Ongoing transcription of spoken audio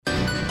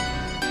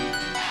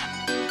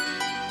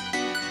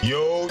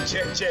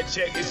Check.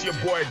 It's your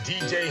boy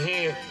DJ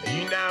Hen, and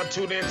you now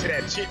tuned into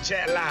that Chit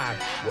Chat Live,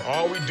 where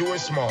all we do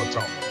is small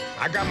talk.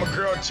 I got my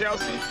girl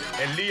Chelse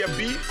and Leah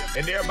B,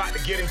 and they're about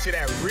to get into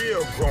that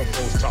real grown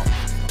folks talk.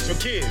 So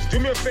kids, do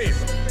me a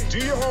favor. Do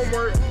your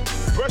homework,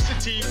 brush your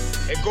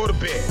teeth, and go to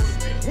bed.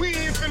 We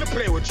ain't finna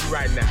play with you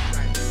right now.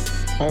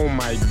 Oh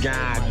my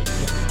God.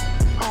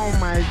 Oh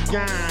my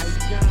God.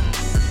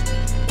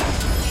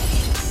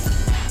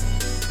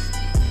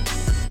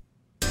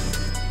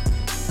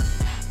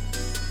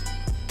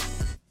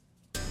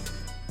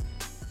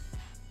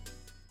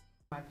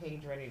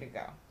 Page ready to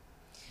go.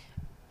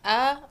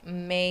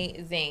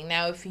 Amazing.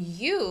 Now, if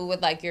you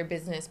would like your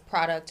business,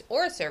 product,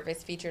 or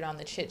service featured on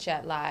the Chit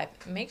Chat Live,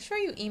 make sure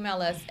you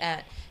email us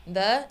at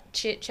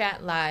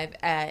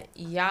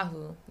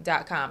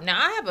thechitchatlive@yahoo.com.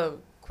 Now, I have a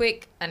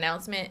quick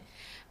announcement.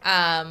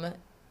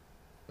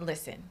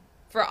 Listen,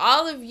 for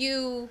all of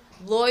you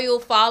loyal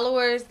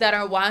followers that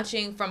are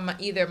watching from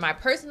either my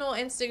personal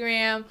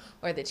Instagram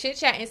or the Chit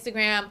Chat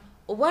Instagram,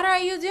 what are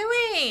you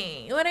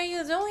doing?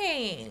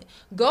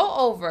 Go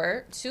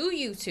over to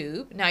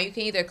YouTube. Now, you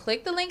can either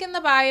click the link in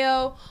the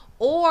bio,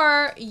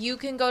 or you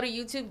can go to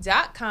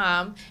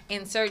youtube.com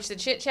and search the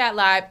Chit Chat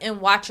Live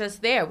and watch us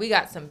there. We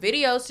got some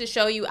videos to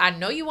show you. I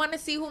know you want to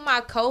see who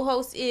my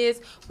co-host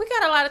is. We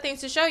got a lot of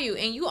things to show you,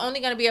 and you only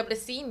going to be able to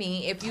see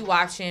me if you're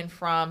watching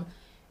from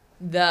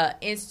the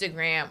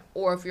Instagram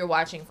or if you're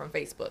watching from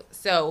Facebook.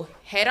 So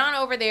head on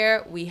over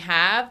there. We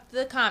have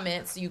the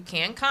comments. You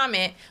can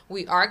comment.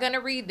 We are going to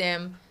read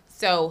them.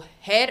 So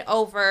head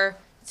over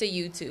to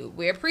YouTube.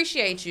 We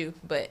appreciate you,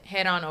 but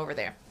head on over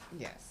there.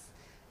 Yes.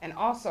 And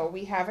also,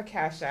 we have a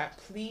Cash App.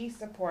 Please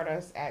support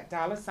us at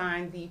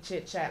 $ the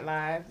Chit Chat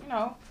Live. You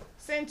know,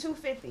 send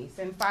 $2.50,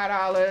 send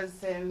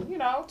 $5, and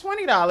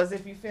 $20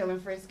 if you're feeling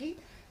frisky.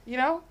 You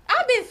know,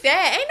 I've been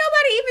sad. Ain't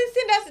nobody even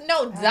send us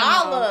no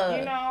dollar.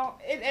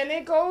 And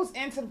it goes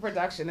into the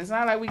production. It's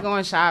not like we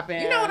going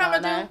shopping. You know what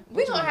I'm gonna do?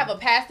 We gonna have a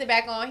pastor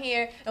back on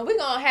here, and we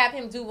gonna have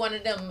him do one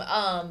of them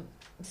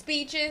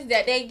speeches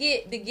that they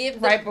get to give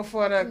right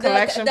before the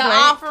collection the plate.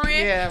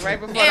 offering. Yeah, right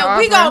before the offering. And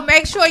we gonna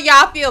make sure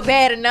y'all feel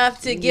bad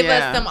enough to give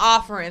us some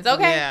offerings.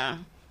 Okay? Yeah,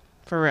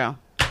 for real.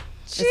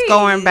 Jeez. It's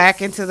going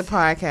back into the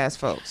podcast,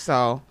 folks.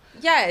 So.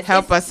 Yes.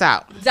 Help us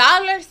out.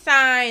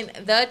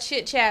 $ the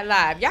Chit Chat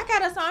Live. Y'all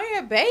got us on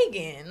here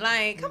begging.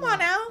 Like, come on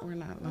now. We're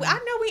not I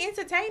know we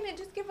entertaining.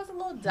 Just give us a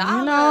little $1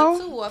 or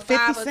 $2 or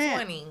 5 or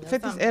 20.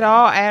 50 it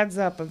all adds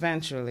up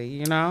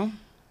eventually, Whoo,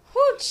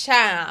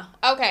 child.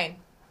 Okay.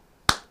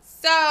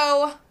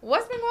 So,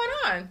 what's been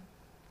going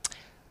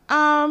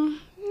on?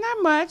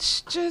 Not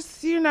much.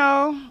 Just,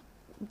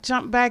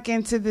 jump back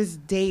into this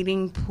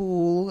dating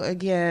pool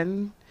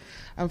again.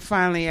 I'm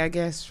finally, I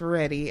guess,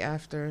 ready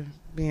after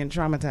being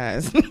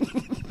traumatized.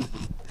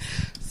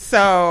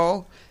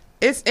 So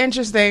it's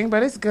interesting,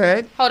 but it's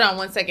good. Hold on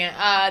one second.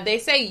 They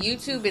say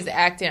YouTube is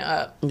acting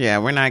up. Yeah,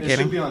 we're not getting. It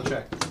should be on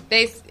track.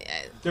 There's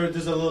a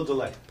little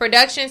delay.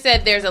 Production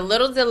said there's a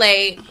little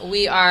delay.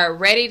 We are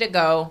ready to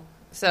go.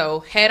 So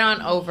head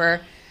on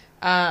over.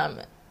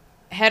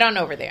 Head on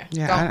over there.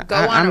 Yeah,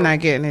 I'm not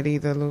getting it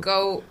either, Luke.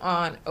 Go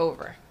on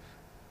over.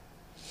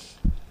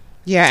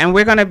 Yeah, and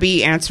we're going to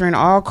be answering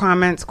all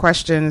comments,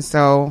 questions,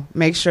 so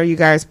make sure you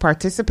guys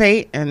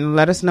participate and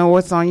let us know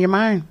what's on your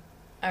mind.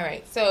 All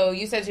right, so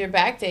you said you're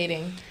back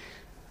dating.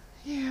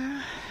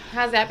 Yeah.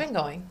 How's that been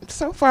going?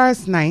 So far,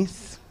 it's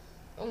nice.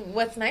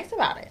 What's nice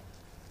about it?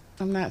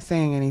 I'm not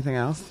saying anything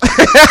else.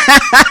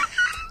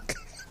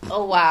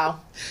 Oh,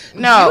 wow.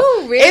 No,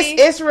 really?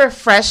 It's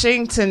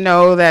refreshing to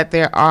know that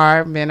there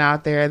are men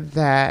out there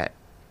that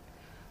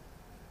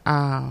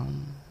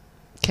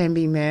can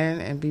be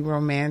men and be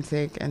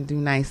romantic and do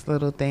nice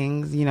little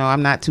things.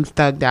 I'm not too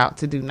thugged out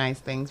to do nice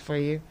things for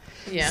you.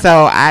 Yeah.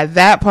 So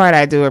that part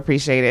I do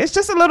appreciate it. It's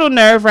just a little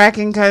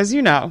nerve-wracking because,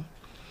 I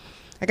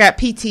got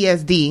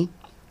PTSD,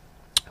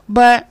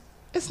 but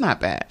it's not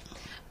bad.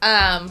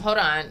 Hold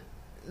on.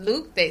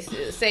 Luke, they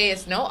say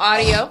it's no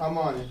audio. I'm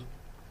on it.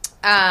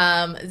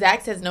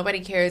 Zach says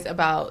nobody cares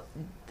about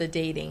the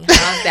dating.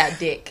 How's that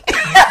dick?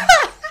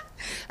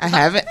 I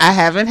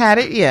haven't had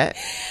it yet.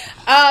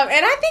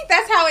 And I think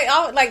that's how it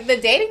all, like, the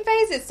dating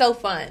phase is so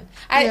fun.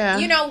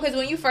 Because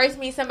when you first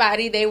meet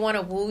somebody, they want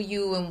to woo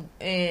you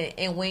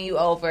and win you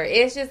over.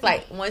 It's just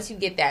like once you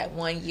get that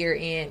 1 year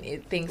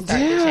in, things start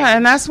to change. Yeah,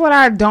 and that's what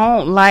I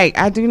don't like.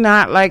 I do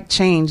not like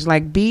change.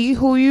 Like, be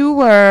who you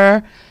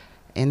were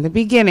in the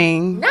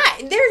beginning. You're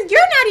not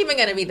even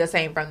going to be the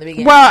same from the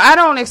beginning. Well, I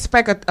don't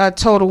expect a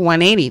total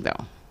 180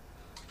 though.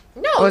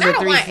 No, not a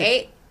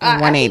 180.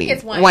 180.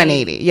 It's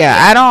 180. Yeah,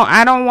 I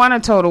don't want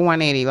a total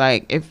 180.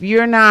 Like, if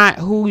you're not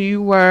who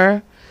you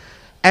were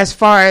as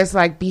far as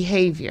like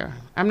behavior,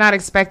 I'm not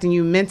expecting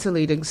you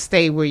mentally to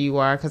stay where you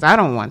are because I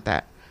don't want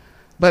that.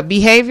 But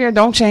behavior,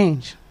 don't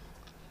change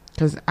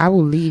because I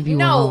will leave you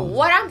alone.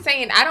 What I'm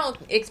saying, I don't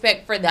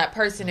expect for that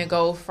person to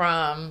go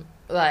from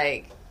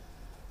like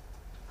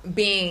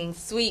being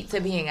sweet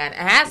to being an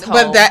asshole.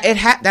 But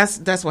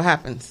that's what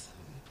happens.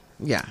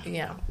 Yeah.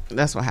 Yeah.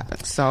 That's what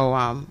happens. So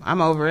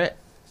I'm over it.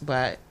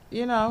 But,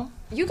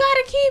 You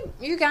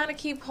gotta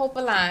keep hope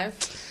alive.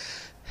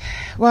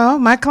 Well,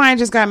 my client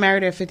just got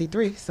married at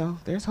 53, so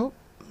there's hope.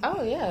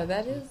 Oh yeah,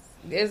 that is.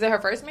 Is it her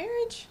first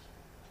marriage?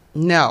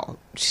 No,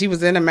 she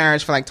was in a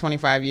marriage for like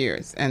 25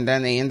 years, and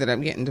then they ended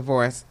up getting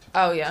divorced.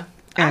 Oh yeah.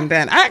 And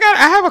then I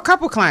have a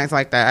couple clients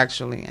like that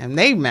actually, and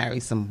they marry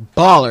some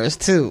ballers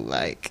too.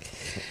 Like,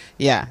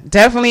 yeah,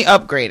 definitely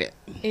upgraded.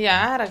 Yeah,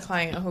 I had a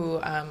client who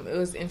it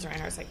was entering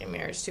her second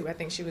marriage too. I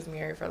think she was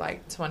married for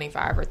like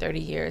 25 or 30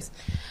 years.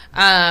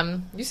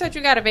 You said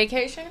you got a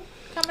vacation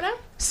coming up?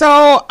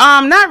 So,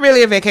 not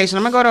really a vacation.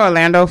 I'm gonna go to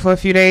Orlando for a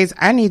few days.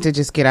 I need to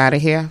just get out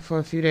of here for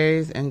a few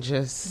days and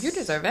just. You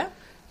deserve that.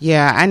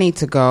 Yeah, I need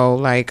to go.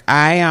 Like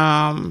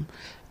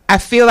I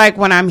feel like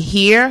when I'm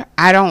here,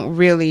 I don't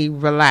really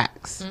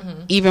relax.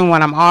 Mm-hmm. Even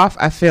when I'm off,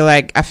 I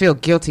feel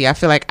guilty. I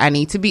feel like I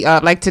need to be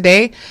up. Like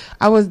today,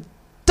 I was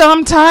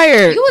dumb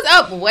tired. You was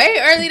up way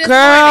early this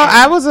morning. Girl,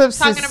 I was up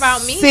talking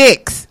about me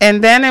 6,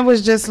 and then it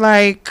was just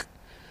like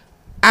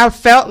I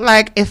felt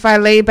like if I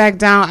lay back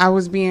down, I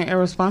was being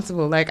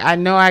irresponsible. Like I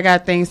know I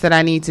got things that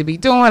I need to be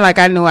doing. Like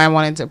I knew I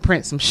wanted to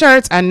print some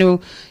shirts. I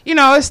knew,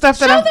 it's stuff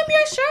that. Show them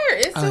your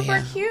shirt. It's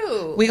super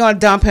cute. We gonna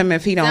dump him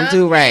if he don't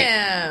do right.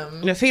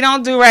 Him. If he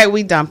don't do right,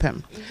 we dump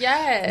him.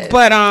 Yes.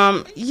 But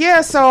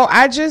so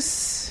I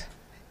just,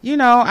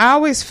 I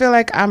always feel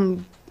like I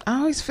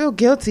always feel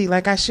guilty,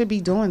 like I should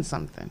be doing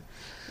something.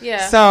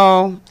 Yeah.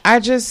 So I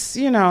just,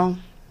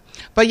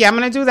 But yeah, I'm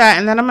going to do that.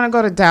 And then I'm going to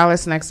go to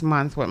Dallas next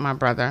month with my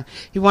brother.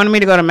 He wanted me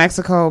to go to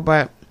Mexico,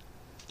 but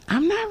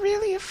I'm not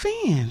really a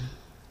fan.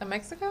 Of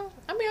Mexico?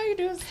 I mean, all you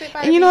do is sit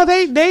by.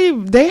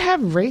 And they have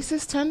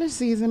racist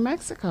tendencies in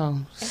Mexico.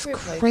 It's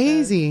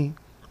crazy.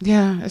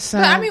 Yeah. It's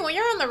But I mean, when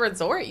you're on the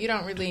resort, you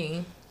don't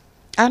really.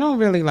 I don't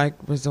really like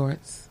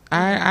resorts.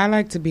 Mm-hmm. I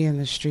like to be in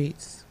the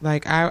streets.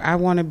 Like, I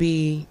want to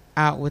be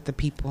out with the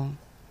people.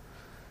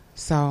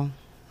 So,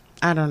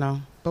 I don't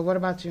know. But what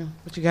about you?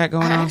 What you got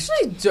going on? I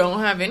actually don't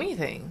have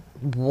anything.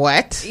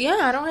 What? Yeah,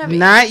 I don't have anything.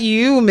 Not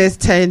you, Miss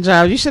Ten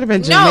Job. You should have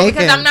been Jamaican. No,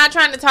 because I'm not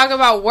trying to talk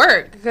about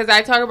work. Because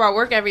I talk about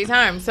work every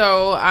time.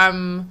 So,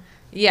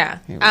 yeah.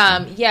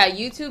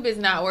 YouTube is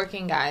not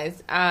working,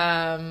 guys.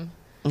 Yeah,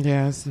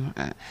 it's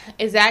not.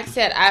 Zach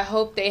said, I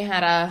hope they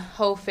had a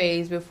whole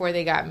phase before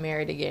they got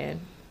married again.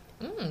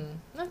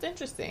 That's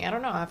interesting. I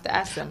don't know. I have to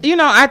ask them.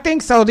 I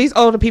think so. These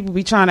older people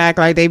be trying to act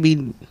like they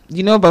be,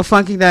 but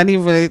funky doesn't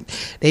even,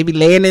 they be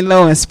laying it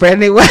low and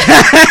spreading it wide.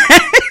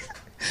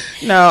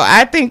 No,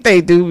 I think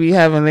they do be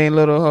having their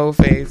little whole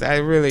phase. I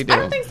really do. I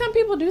don't think some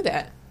people do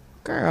that.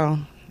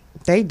 Girl,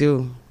 they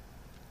do.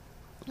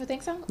 You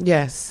think so?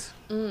 Yes.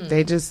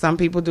 They just, some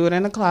people do it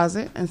in the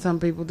closet and some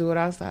people do it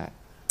outside.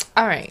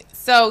 All right.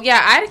 So,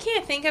 yeah, I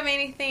can't think of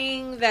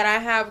anything that I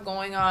have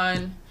going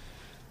on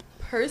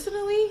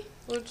personally,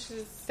 which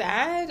is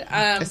sad.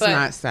 It's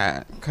not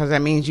sad because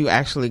that means you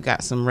actually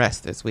got some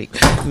rest this week.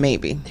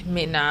 Maybe.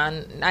 Nah,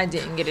 I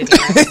didn't get any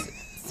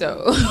rest.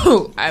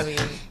 So, I mean,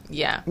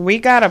 yeah. We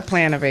got to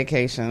plan a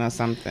vacation or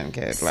something,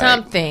 kid.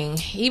 Something.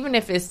 Even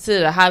if it's to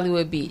the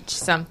Hollywood Beach,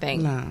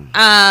 something. No.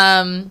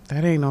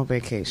 That ain't no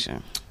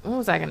vacation. What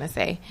was I going to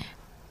say?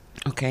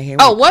 Okay.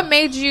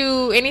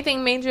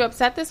 Anything made you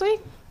upset this week?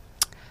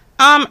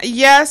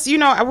 Yes.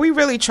 We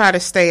really try to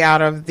stay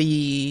out of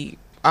the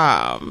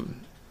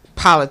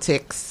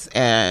politics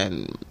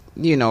and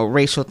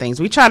racial things.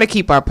 We try to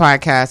keep our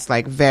podcast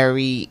like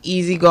very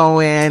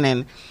easygoing,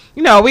 and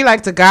we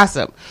like to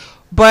gossip.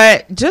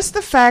 But just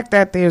the fact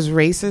that there's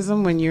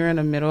racism when you're in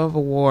the middle of a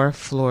war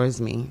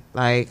floors me.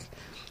 Like,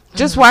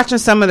 just watching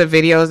some of the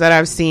videos that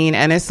I've seen,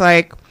 and it's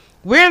like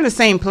we're in the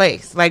same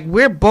place. Like,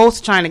 we're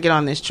both trying to get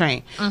on this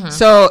train.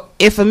 So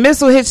if a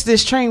missile hits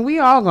this train, we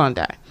all gonna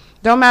die.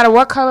 Don't matter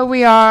what color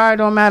we are,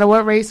 don't matter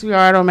what race we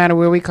are, don't matter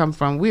where we come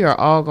from, we are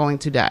all going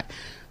to die.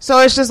 So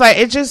it's just like,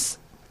 it just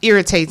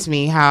irritates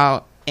me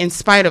how, in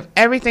spite of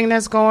everything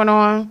that's going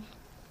on,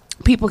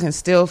 people can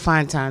still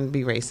find time to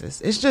be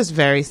racist. It's just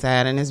very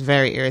sad and it's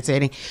very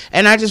irritating.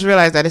 And I just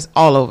realized that it's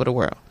all over the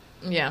world.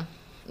 Yeah,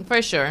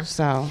 for sure.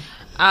 So,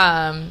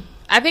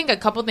 I think a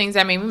couple things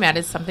that made me mad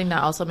is something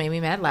that also made me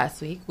mad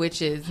last week,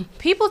 which is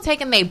people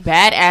taking their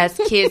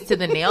badass kids to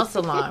the nail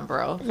salon,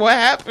 bro. What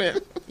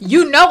happened?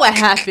 You know what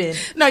happened.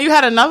 No, you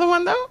had another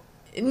one, though?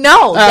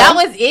 No, that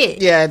was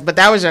it. Yeah, but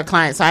that was your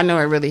client, so I know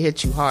it really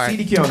hit you hard.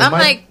 I'm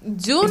like,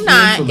 do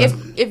not,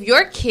 if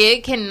your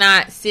kid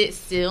cannot sit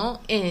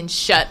still and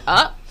shut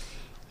up,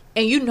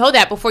 and you know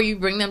that before you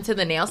bring them to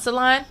the nail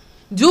salon,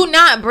 do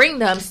not bring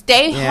them.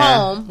 Stay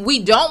home.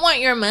 We don't want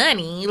your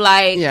money.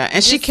 Like, yeah,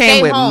 and she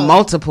came with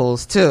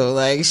multiples too.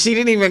 Like, she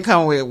didn't even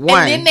come with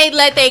one. And then they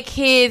let their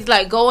kids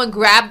like go and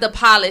grab the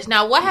polish.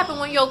 Now, what happened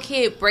when your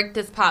kid break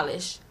this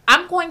polish?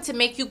 I'm going to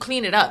make you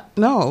clean it up.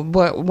 No,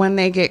 but when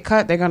they get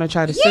cut, they're gonna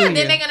try to sue you. Yeah,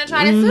 then they're gonna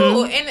try to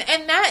sue.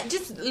 And that,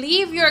 just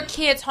leave your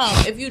kids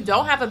home. If you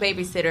don't have a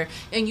babysitter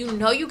and you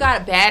know you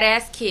got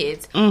badass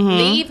kids,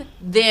 leave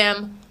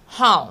them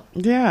home.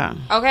 Yeah.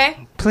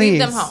 Okay. Please. Leave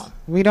them home.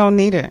 We don't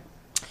need it.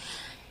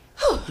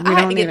 I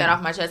had to get that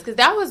off my chest because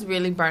that was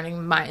really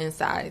burning my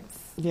insides.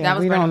 Yeah, that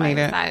was we burning don't my need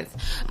it.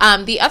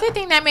 insides. The other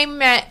thing that made me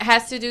mad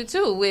has to do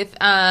too with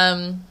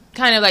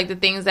kind of like the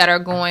things that are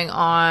going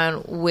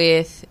on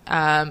with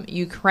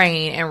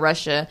Ukraine and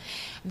Russia.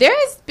 There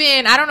has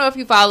been, I don't know if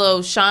you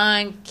follow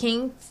Sean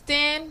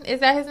Kingston,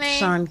 is that his name?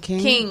 Sean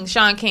King.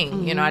 Sean King.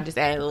 Mm-hmm. You know, I just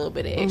added a little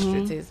bit of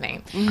extra to his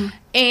name. Mm-hmm.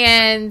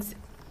 And,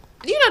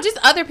 you know, just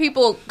other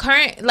people,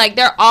 like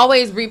they're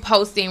always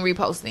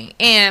reposting.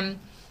 And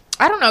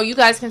I don't know, you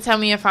guys can tell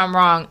me if I'm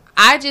wrong.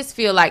 I just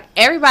feel like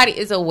everybody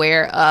is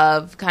aware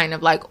of kind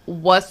of like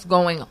what's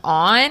going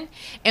on.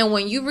 And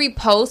when you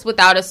repost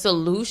without a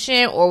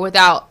solution or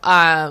without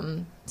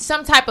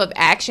some type of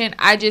action,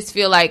 I just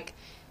feel like,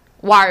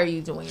 why are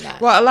you doing that?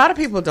 Well, a lot of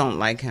people don't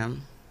like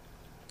him.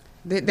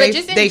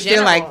 They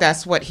feel like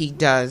that's what he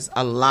does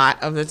a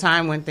lot of the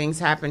time when things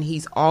happen.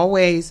 He's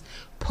always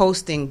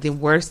posting the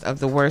worst of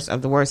the worst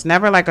of the worst.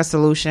 Never like a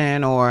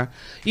solution or,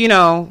 you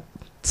know,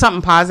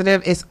 something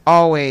positive. It's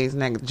always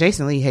negative.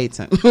 Jason Lee hates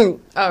him.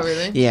 Oh,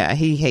 really? Yeah,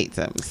 he hates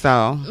him.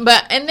 So,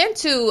 and then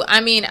too,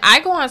 I mean,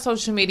 I go on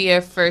social media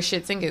for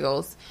shits and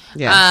giggles.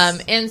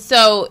 Yes. And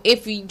so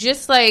if you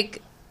just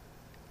like,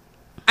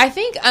 I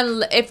think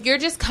if you're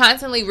just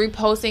constantly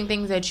reposting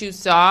things that you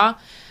saw,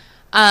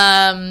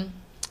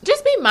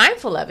 just be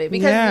mindful of it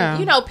because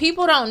you know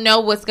people don't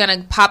know what's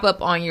gonna pop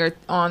up on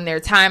their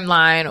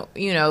timeline.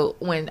 You know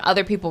when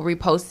other people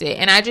repost it,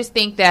 and I just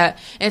think that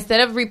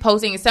instead of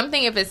reposting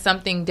something, if it's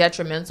something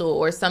detrimental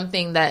or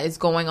something that is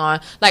going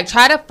on, like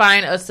try to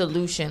find a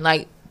solution.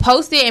 Like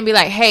post it and be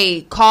like,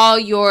 hey, call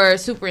your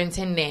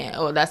superintendent.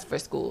 Oh, that's for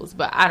schools,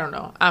 but I don't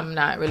know. I'm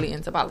not really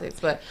into politics,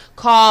 but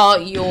call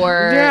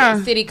your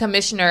city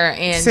commissioner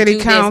and city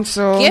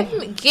council.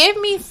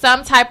 Give me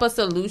some type of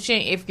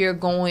solution if you're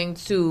going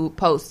to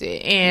post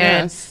it.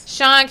 And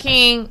Sean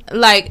King,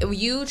 like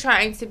you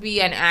trying to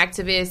be an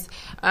activist,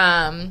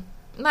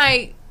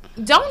 like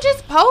don't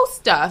just post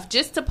stuff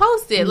just to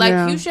post it.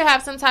 Like you should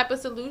have some type of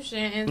solution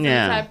and some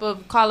type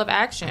of call of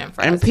action for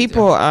us. And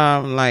people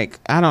like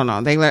I don't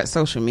know, they let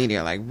social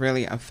media like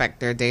really affect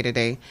their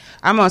day-to-day.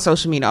 I'm on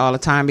social media all the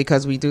time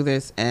because we do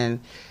this, and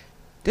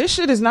this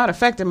shit is not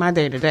affecting my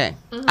day-to-day.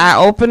 I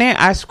open it,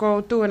 I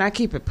scroll through, and I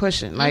keep it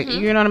pushing. Like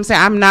you know what I'm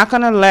saying? I'm not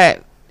gonna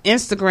let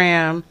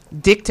Instagram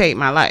dictate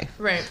my life,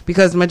 right?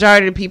 Because the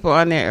majority of the people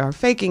on there are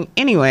faking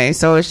anyway.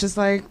 So it's just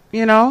like,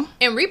 you know,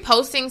 and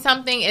reposting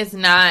something is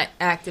not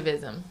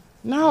activism.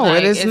 No,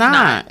 like, it is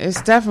not.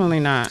 It's definitely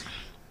not.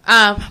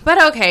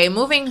 But okay,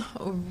 moving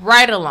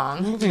right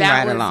along.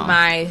 That was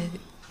my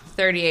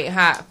 38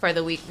 hot for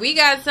the week. We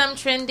got some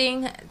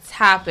trending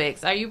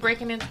topics. Are you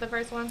breaking into the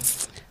first one?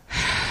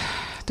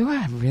 Do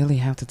I really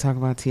have to talk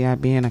about T.I.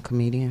 being a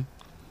comedian?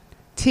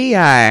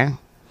 T.I.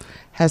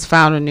 has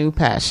found a new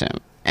passion,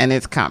 and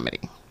it's comedy.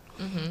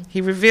 He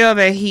revealed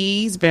that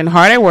he's been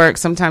hard at work,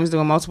 sometimes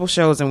doing multiple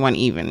shows in one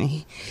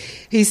evening.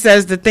 He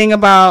says that in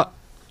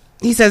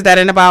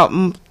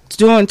about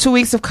doing 2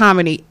 weeks of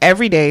comedy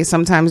every day,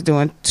 sometimes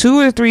doing 2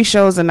 or 3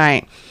 shows a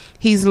night,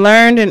 he's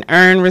learned and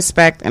earned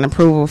respect and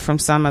approval from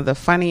some of the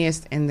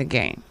funniest in the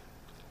game.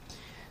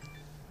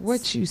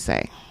 What you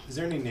say? Is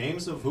there any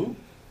names of who?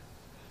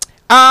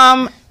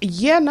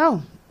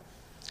 No.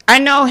 I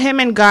know him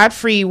and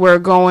Godfrey were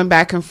going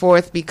back and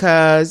forth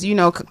because, you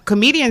know,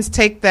 comedians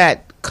take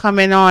that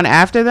coming on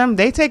after them.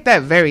 They take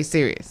that very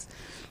serious.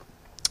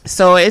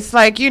 So it's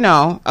like, you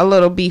know, a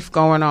little beef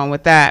going on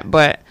with that.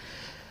 But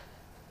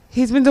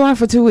he's been doing it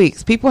for 2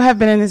 weeks. People have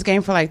been in this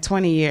game for like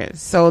 20 years.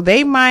 So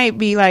they might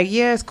be like,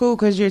 yeah, it's cool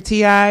because you're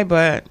T.I.,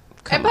 but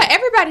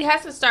everybody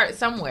has to start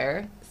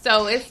somewhere.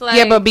 So it's like...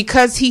 Yeah, but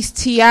because he's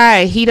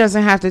T.I., he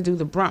doesn't have to do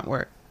the brunt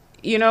work.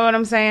 You know what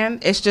I'm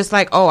saying? It's just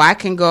like, oh, I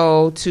can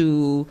go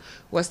to,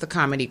 what's the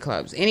comedy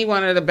clubs? Any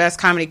one of the best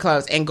comedy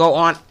clubs and go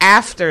on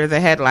after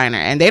the headliner.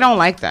 And they don't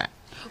like that.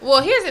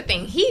 Well, here's the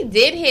thing. He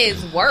did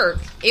his work.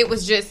 It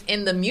was just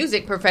in the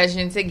music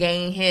profession to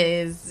gain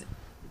his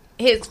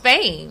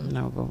fame.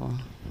 No, boo-boo.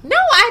 No,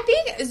 I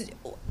think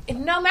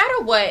no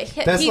matter what.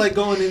 That's like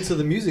going into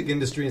the music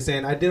industry and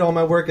saying, I did all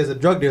my work as a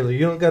drug dealer.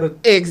 You don't got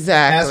to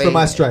ask for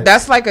my stripes.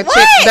 That's like a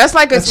chick. That's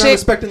like a That's chick. not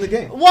respecting the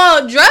game.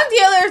 Well, drug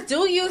dealers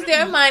do use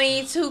their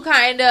money to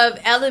kind of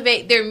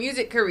elevate their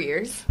music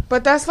careers.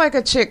 But that's like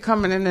a chick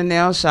coming in the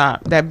nail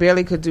shop that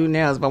barely could do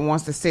nails but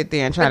wants to sit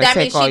there and try to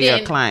take all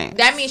your clients.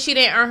 That means she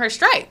didn't earn her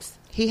stripes.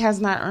 He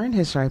has not earned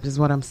his stripes is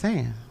what I'm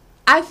saying.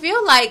 I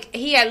feel like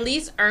he at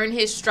least earned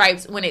his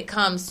stripes when it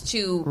comes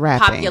to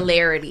rapping,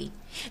 popularity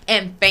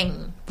and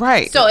fame.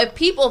 Right. So if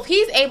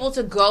he's able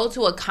to go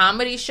to a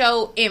comedy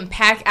show and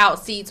pack out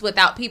seats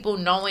without people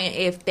knowing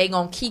if they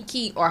gonna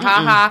kiki or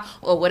haha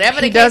or whatever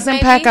the case may be. He doesn't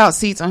pack out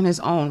seats on his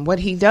own. What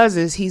he does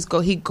is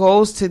he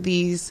goes to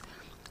these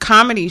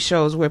comedy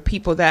shows where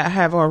people that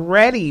have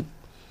already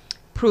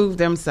proved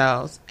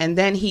themselves, and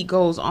then he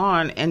goes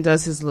on and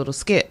does his little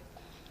skit.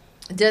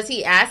 Does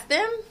he ask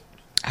them?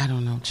 I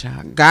don't know,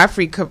 child.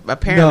 Godfrey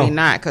apparently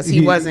not, because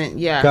he wasn't.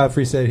 Yeah,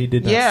 Godfrey said he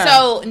did not. Yeah.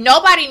 So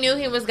nobody knew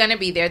he was going to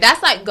be there.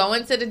 That's like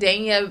going to the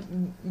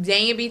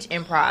Dania Beach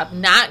Improv,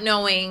 not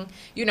knowing,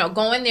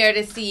 going there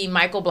to see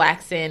Michael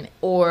Blackson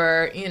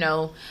or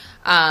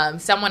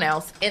someone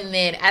else, and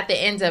then at the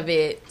end of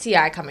it,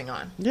 T.I. coming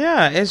on.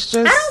 Yeah, it's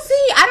just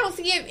I don't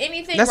see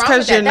anything. That's wrong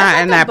with because you're that. not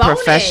That's in like that a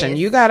bonus. profession.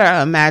 You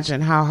gotta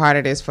imagine how hard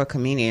it is for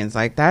comedians.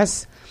 Like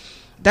that's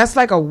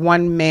like a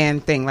one man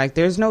thing. Like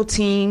there's no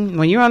team.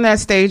 When you're on that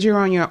stage, you're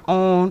on your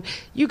own.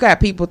 You got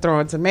people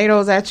throwing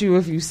tomatoes at you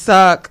if you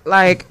suck.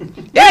 Like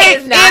They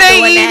is not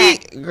doing that,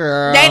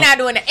 girl. They not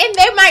doing that, and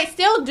they might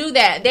still do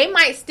that. They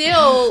might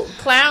still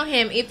clown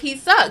him if he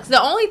sucks.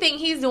 The only thing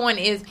he's doing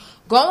is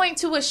going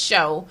to a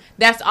show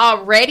that's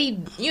already,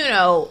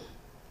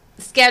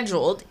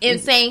 scheduled and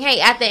saying,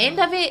 "Hey, at the end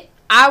of it,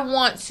 I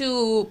want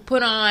to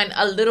put on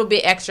a little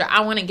bit extra.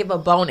 I want to give a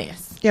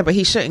bonus." Yeah, but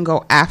he shouldn't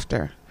go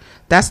after.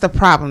 That's the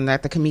problem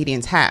that the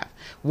comedians have.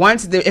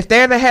 If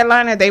they're the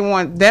headliner, they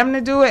want them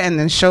to do it, and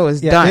the show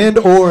is done. And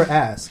or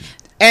ask.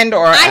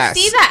 I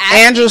see the asking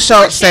Andrew Schultz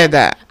portion. said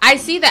that. I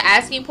see the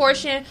asking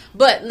portion,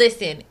 but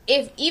listen,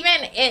 if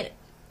even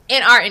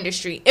in our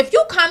industry, if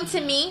you come to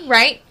me,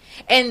 right,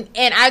 and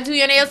I do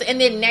your nails,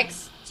 and then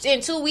in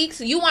 2 weeks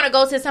you want to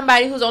go to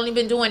somebody who's only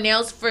been doing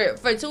nails for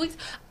 2 weeks.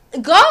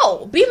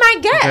 Go be my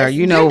guest.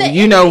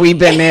 Girl, we've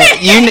been there.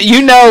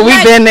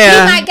 We've been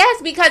there. Be my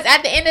guest, because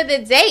at the end of the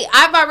day,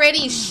 I've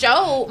already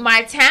showed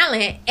my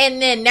talent,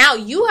 and then now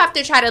you have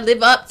to try to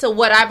live up to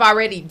what I've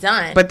already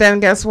done. But then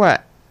guess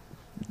what?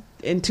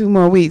 In 2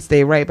 more weeks,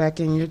 they right back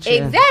in your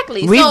chair.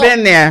 Exactly. We've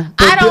been there.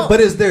 But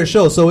it's their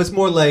show, so it's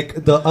more like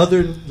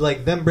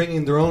them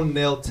bringing their own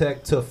nail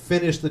tech to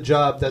finish the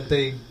job that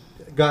they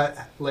got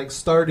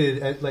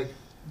started at.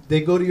 They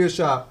go to your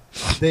shop,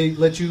 they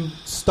let you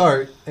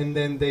start, and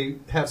then they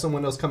have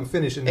someone else come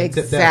finish and tip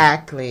down.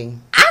 Exactly.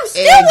 I'm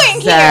still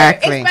in here,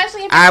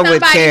 especially if it's somebody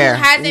care.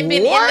 who hasn't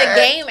been in the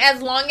game as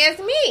long as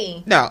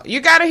me. No, you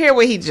got to hear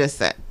what he just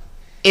said.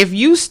 If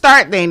you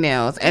start their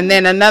nails and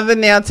then another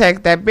nail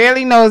tech that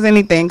barely knows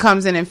anything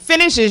comes in and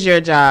finishes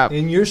your job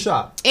in your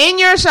shop,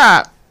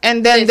 Listen,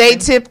 and then they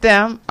tip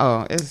them.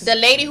 Oh, it's the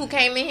lady who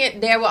came in here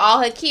there with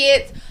all her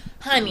kids,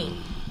 honey.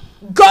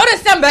 Go to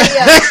somebody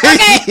else,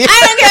 okay?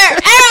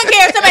 I don't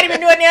care if somebody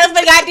been doing nails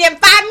for goddamn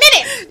 5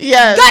 minutes.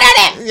 Yes. Go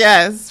to them.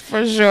 Yes,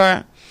 for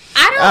sure.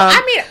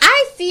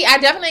 I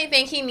definitely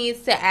think he needs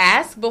to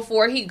ask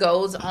before he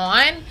goes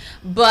on,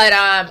 but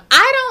I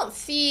don't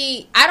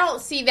see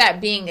that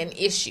being an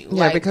issue.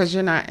 Yeah, because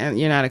you're not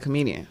a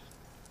comedian.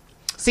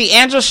 See,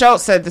 Andrew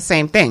Schultz said the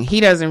same thing.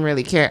 He doesn't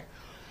really care,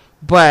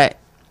 but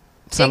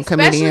some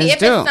comedians if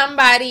do. It's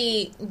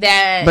somebody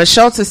that. But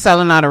Schultz is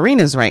selling out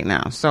arenas right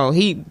now, so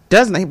he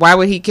doesn't. Why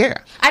would he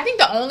care? I think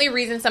the only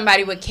reason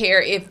somebody would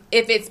care if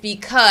it's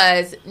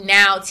because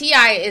now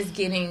T.I. is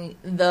getting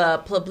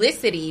the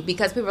publicity,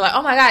 because people are like,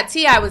 oh my God,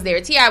 T.I. was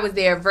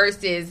there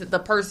versus the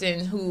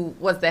person who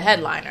was the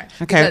headliner.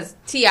 Okay. Because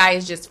T.I.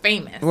 is just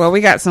famous. Well,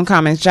 we got some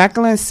comments.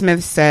 Jacqueline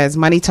Smith says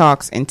money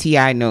talks and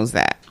T.I. knows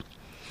that.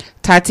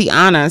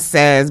 Tatiana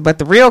says, but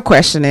the real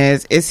question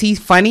is he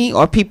funny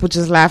or people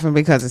just laughing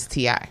because it's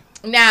T.I.?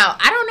 Now,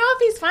 I don't know if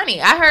he's funny.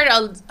 I heard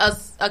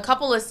a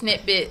couple of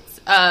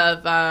snippets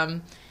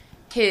of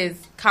his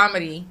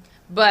comedy,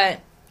 but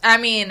I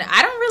mean,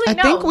 I don't really know.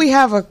 I think we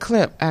have a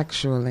clip,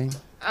 actually.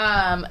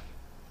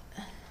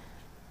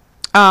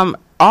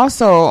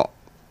 Also,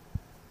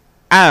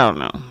 I don't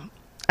know.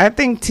 I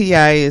think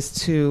T.I. is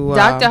too...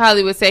 Dr.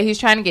 Hollywood said he's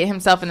trying to get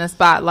himself in the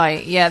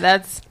spotlight. Yeah,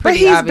 that's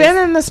pretty obvious. But obvious. he's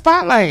been in the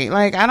spotlight.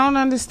 Like, I don't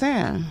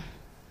understand.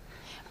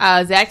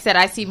 Zach said,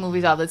 I see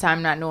movies all the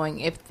time not knowing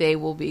if they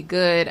will be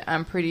good.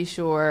 I'm pretty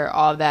sure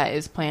all that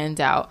is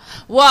planned out.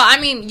 Well, I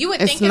mean, you would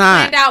think it's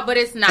planned out, but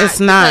it's not. It's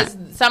not.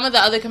 Because some of the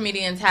other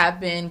comedians have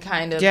been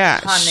kind of...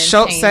 Yeah,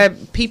 Schultz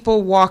said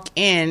people walk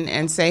in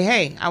and say,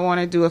 hey, I want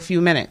to do a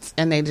few minutes,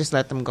 and they just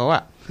let them go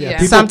up. Yeah.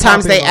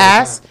 Sometimes they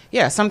ask.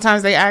 Yeah,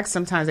 sometimes they ask,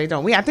 sometimes they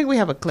don't. I think we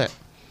have a clip.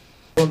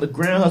 On the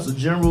Grand Hustle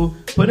General,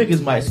 putting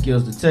his mic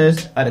skills to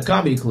test at a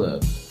comedy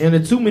club. In a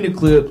 2-minute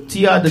clip,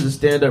 T.I. does a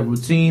stand-up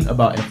routine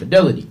about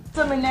infidelity.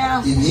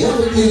 If you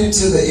ever get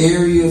into the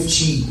area of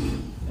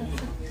cheating,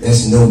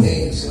 that's no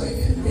man's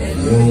land, man.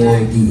 You don't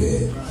want to do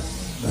that.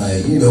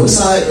 Like, it's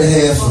hard to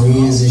have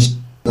friends and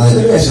Like,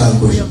 let me ask y'all a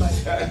question.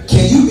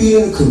 Can you be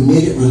in a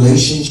committed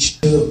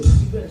relationship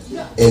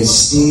and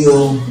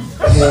still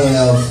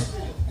have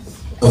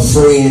a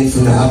friend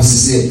from the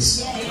opposite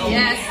sex?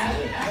 Yes.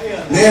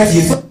 Now, if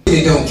you fuck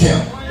it, don't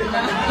count.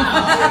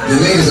 The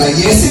lady's like,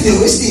 yes, it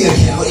do. It still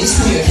count. It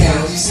still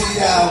count. You see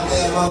how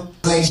man,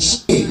 ain't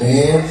shit,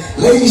 man.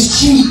 Ladies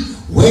cheat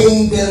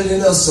way better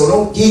than us, so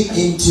don't get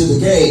into the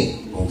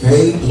game,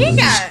 okay? He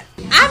has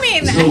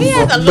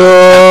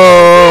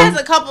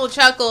a couple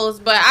chuckles,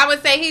 but I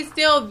would say he's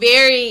still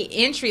very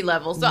entry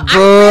level. So I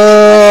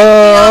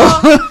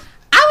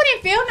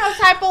wouldn't feel no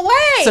type of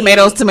way.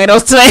 Tomatoes.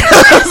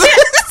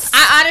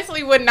 I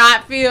honestly would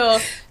not feel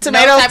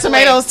tomatoes.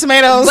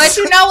 But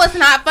you know what's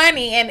not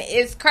funny, and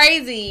it's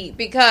crazy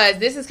because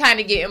this is kind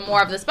of getting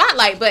more of the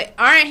spotlight. But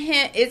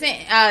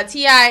isn't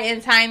T.I.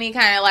 and Tiny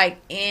kind of like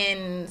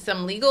in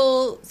some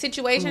legal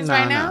situations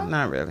right now? No,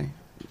 not really.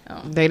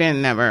 Oh. They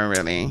never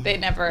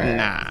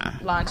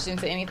launched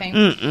into anything.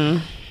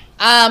 Mm-mm.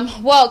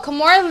 Well,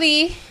 Kimora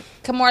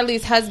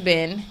Lee's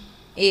husband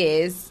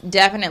is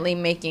definitely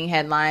making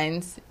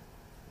headlines.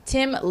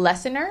 Tim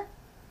Lessener,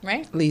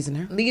 right?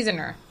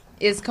 Lesener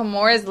is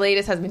Kimora's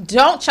latest husband.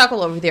 Don't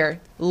chuckle over there,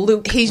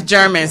 Luke. He's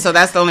German, so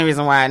that's the only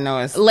reason why I know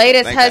it's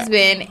latest like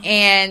husband,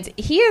 and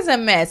he is a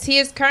mess. He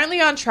is currently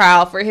on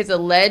trial for his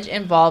alleged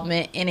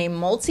involvement in a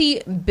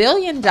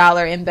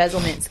multi-billion-dollar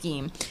embezzlement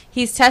scheme.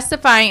 He's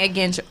testifying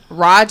against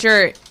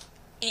Roger.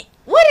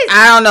 What is?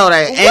 I don't know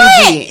that.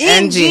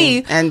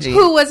 NG,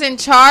 who was in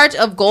charge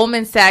of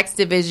Goldman Sachs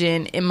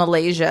division in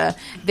Malaysia.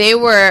 They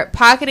were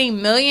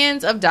pocketing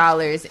millions of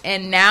dollars,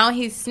 and now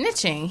he's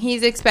snitching.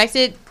 He's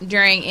expected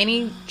during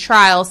any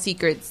trial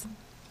secrets.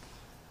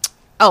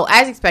 Oh,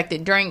 as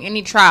expected, during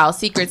any trial,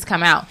 secrets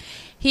come out.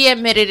 He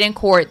admitted in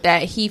court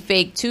that he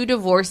faked 2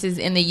 divorces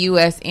in the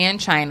U.S.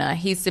 and China.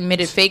 He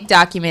submitted fake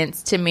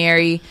documents to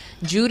marry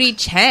Judy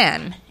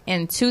Chan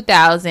in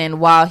 2000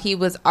 while he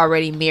was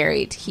already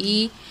married.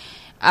 He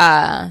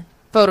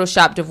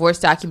photoshopped divorce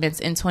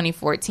documents in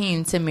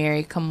 2014 to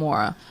marry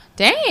Kimora.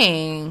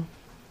 Dang.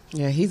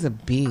 Yeah, he's a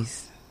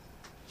beast.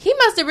 He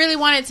must have really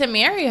wanted to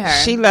marry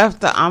her. She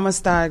left the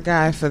Amistad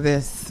guy for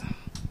this.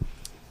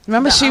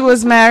 Remember, she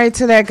was married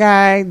to that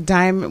guy,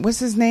 Diamond. What's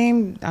his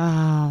name?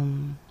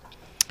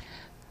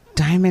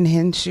 Diamond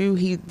Henshaw.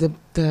 He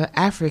the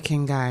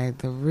African guy,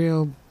 the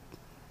real.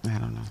 I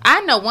don't know.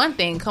 I know one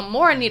thing.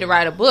 Kimora need to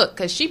write a book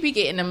because she be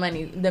getting the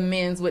money, the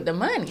men's with the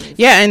money.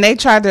 Yeah, and they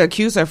tried to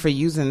accuse her for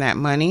using that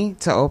money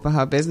to open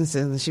her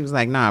businesses, and she was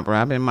like, "Nah, bro,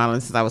 I've been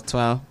modeling since I was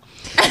 12,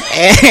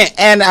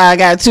 and I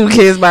got 2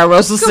 kids by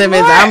Russell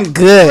Simmons. I'm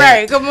good."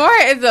 Right,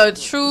 Kimora is a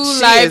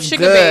true life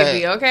sugar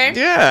baby. Okay.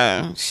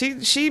 Yeah,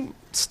 she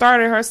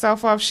started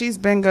herself off. She's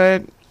been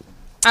good.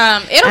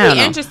 It'll be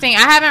interesting.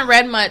 I haven't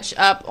read much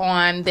up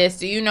on this.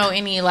 Do you know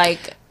any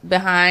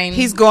behind?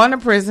 He's going to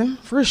prison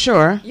for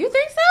sure. You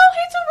think so?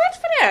 He's too rich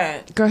for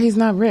that. Girl, he's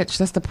not rich.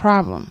 That's the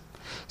problem.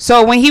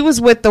 So when he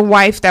was with the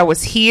wife that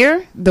was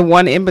here, the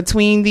one in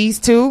between these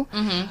two,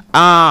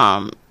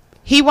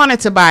 he wanted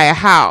to buy a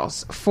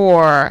house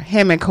for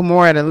him and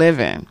Kimora to live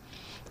in.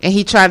 And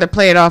he tried to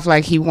play it off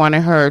like he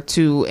wanted her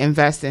to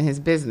invest in his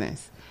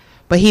business.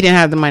 But he didn't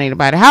have the money to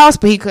buy the house,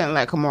 but he couldn't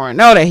let Kimora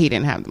know that he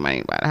didn't have the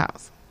money to buy the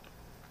house.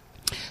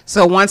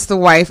 So once the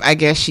wife, I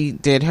guess she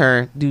did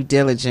her due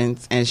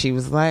diligence, and she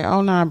was like,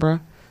 "Oh, nah, bro,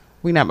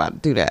 we not about to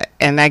do that."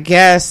 And I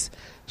guess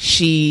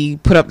she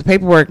put up the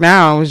paperwork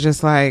now and was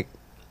just like,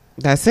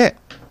 that's it.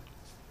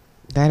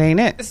 That ain't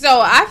it.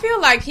 So I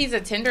feel like he's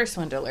a Tinder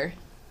swindler.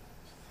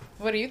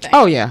 What do you think?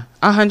 Oh, yeah,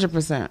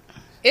 100%.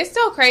 It's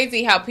so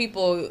crazy how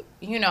people,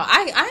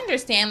 I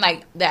understand,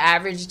 the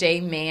average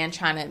day man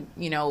trying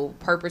to,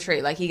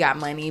 perpetrate, he got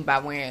money by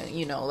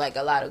wearing,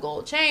 a lot of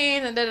gold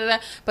chains and da-da-da.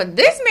 But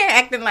this man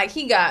acting like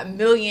he got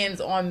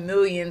millions on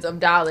millions of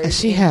dollars. And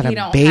she had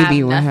a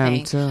baby with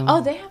him, too.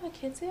 Oh, they have a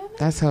kid together?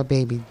 That's her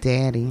baby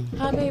daddy.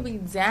 Her baby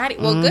daddy.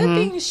 Well, good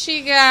thing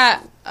she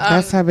got...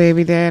 that's her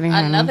baby daddy.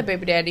 Another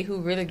baby daddy who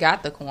really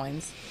got the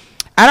coins.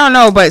 I don't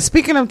know, but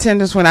speaking of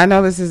Tinder swindle, I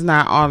know this is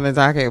not on the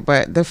docket,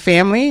 but the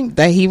family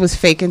that he was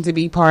faking to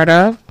be part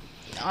of.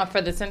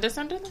 For the Tinder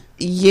swindle?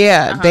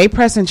 Yeah, they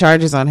pressing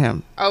charges on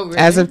him. Oh, really?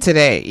 As of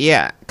today,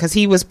 yeah. Because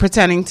he was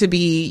pretending to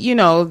be,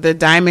 the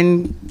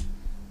Diamond,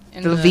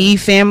 the V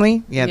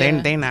family. Yeah,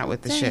 they not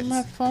with the shits.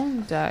 My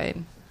phone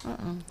died.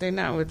 They're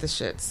not with the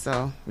shits,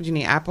 so would you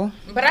need Apple?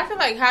 But I feel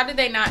like, how did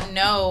they not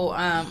know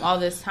all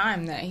this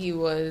time that he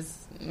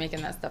was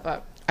making that stuff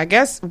up? I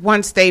guess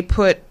once they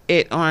put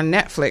it on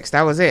Netflix,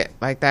 that was it.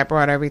 That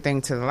brought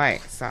everything to the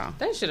light. So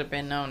they should have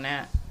been known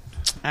that.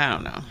 I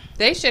don't know.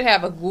 They should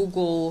have a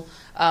Google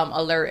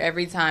alert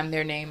every time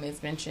their name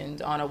is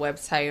mentioned on a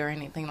website or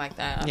anything like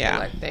that. I feel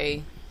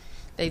like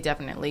they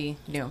definitely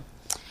knew.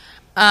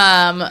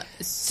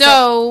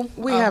 So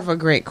we have a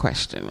great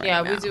question right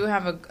now. We do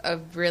have a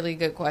really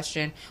good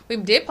question. We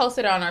did post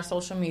it on our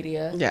social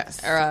media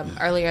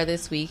earlier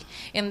this week.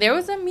 And there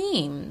was a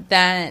meme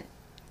that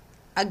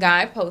a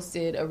guy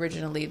posted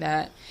originally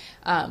that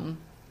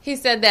he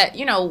said that,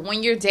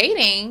 when you're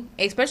dating,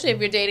 especially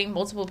if you're dating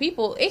multiple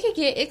people, it could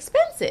get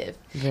expensive.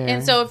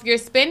 And so if you're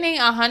spending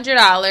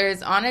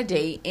 $100 on a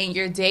date and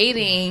you're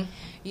dating,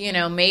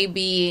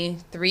 maybe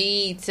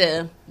 3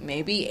 to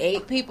maybe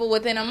 8 people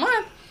within a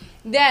month,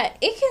 that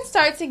it can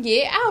start to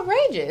get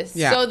outrageous.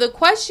 Yeah. So the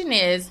question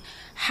is,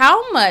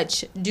 how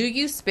much do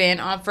you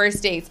spend on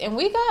first dates? And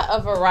we got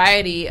a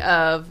variety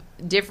of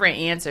different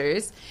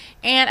answers.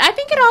 And I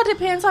think it all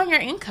depends on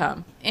your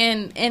income.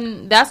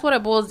 And that's what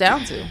it boils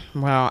down to.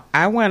 Well,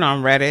 I went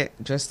on Reddit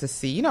just to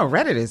see.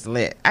 Reddit is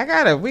lit.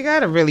 We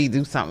gotta really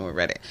do something with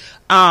Reddit.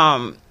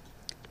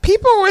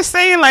 People were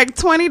saying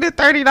 $20 to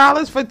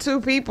 $30 for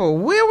 2 people.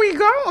 Where are we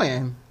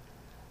going?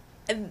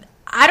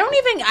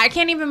 I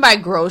can't even buy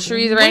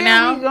groceries right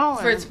now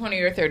for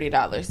 $20 or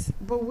 $30.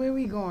 But where are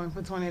we going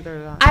for $20 or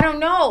 $30? I don't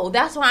know.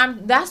 That's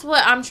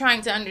what I'm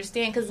trying to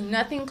understand, because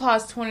nothing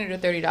costs $20 to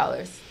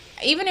 $30.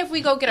 Even if we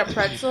go get a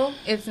pretzel,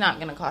 it's not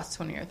going to cost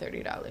 $20 or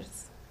 $30.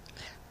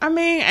 I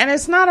mean, and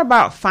it's not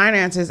about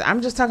finances.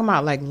 I'm just talking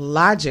about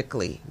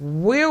logically.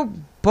 We'll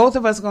Both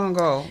of us gonna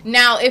go.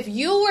 Now, if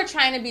you were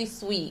trying to be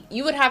sweet,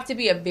 you would have to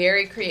be a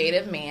very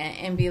creative man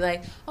and be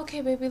like,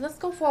 okay, baby, let's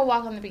go for a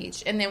walk on the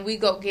beach. And then we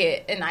go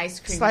get an ice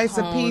cream slice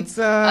cone, of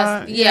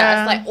pizza. It's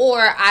like, or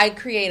I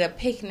create a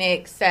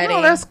picnic setting.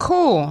 No, that's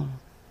cool.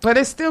 But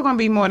it's still going to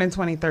be more than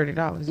 $20,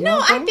 $30. No,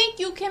 I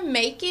think you can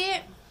make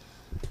it.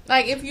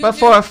 Like, if you But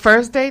for a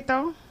first date,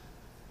 though?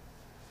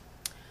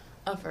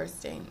 A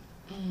first date.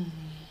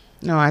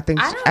 No, I think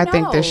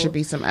know. there should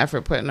be some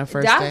effort put in a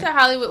first date. Dr.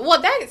 Hollywood.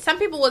 Well, some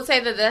people would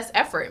say that that's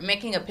effort.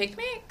 Making a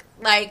picnic,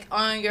 like,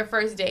 on your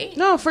first date.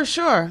 No, for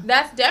sure.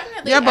 That's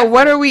definitely but effort.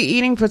 what are we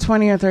eating for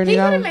 $20 or $30? He could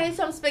have made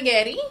some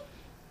spaghetti.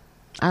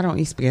 I don't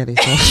eat spaghetti.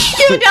 So.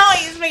 You don't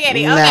eat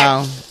spaghetti. Okay.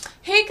 No.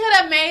 He could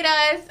have made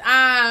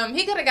us,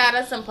 he could have got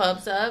us some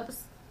pub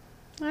subs.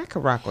 I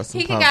could rock with some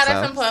He pub could got subs.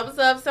 us some pub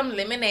subs, some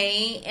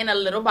lemonade, and a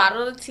little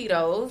bottle of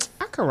Tito's.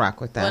 I could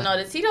rock with that. Well,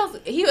 no, the Tito's,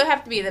 he would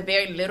have to be the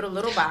very little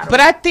bottle. But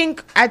I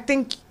think I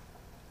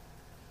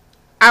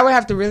would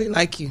have to really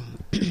like you.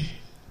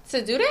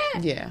 To do that?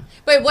 Yeah.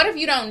 But what if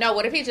you don't know?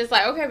 What if he's just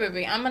like, okay,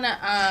 baby, I'm gonna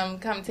I'm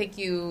gonna take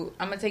you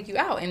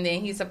out, and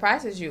then he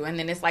surprises you, and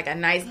then it's like a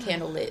nice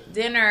candlelit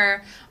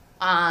dinner.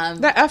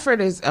 The effort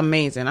is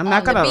amazing. I'm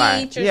not gonna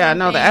lie. Yeah,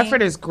 no, the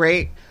effort is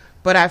great,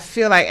 but I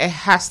feel like it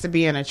has to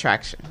be an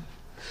attraction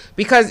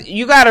because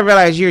you got to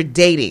realize you're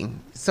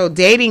dating. So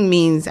dating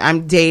means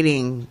I'm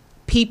dating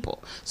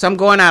people. So I'm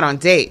going out on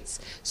dates.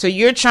 So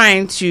you're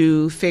trying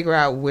to figure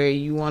out where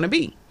you want to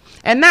be.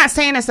 And not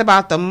saying it's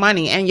about the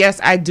money. And yes,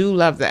 I do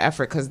love the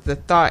effort because the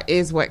thought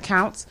is what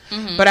counts.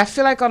 Mm-hmm. But I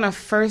feel like on a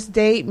first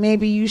date,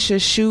 maybe you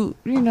should shoot,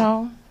 a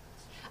little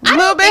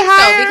bit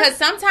higher. So, because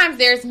sometimes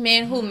there's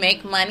men who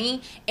make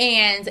money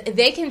and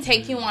they can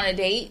take you on a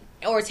date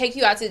or take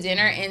you out to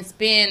dinner and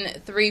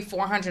spend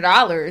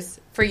 $300-$400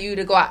 for you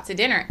to go out to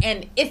dinner,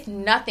 and it's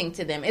nothing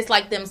to them. It's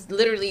like them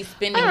literally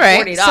spending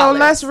 $40. So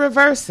let's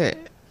reverse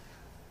it.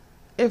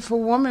 If a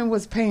woman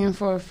was paying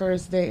for a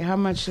first date, how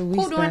much should we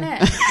spend? Who doing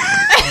that?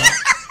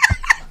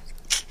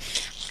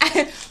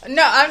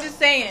 No, I'm just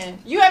saying.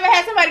 You ever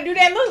had somebody do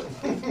that, Luke?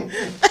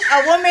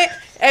 A woman,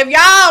 if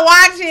y'all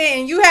watching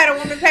and you had a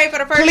woman pay for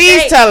the first date.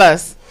 Please tell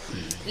us.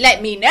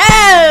 Let me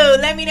know.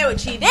 Let me know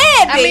what she did,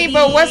 baby. I mean,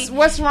 but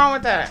what's wrong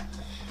with that?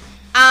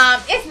 I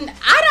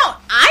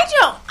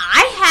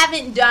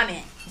haven't done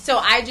it. So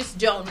I just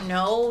don't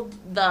know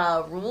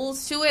the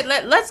rules to it.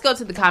 Let's go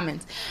to the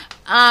comments.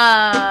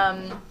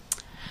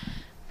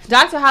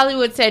 Dr.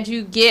 Hollywood said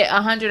you get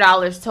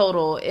 $100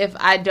 total if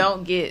I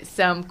don't get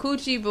some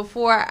coochie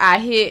before I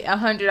hit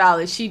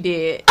 $100. She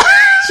did.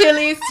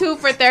 Chili's 2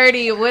 for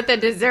 $30 with a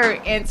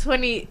dessert and 2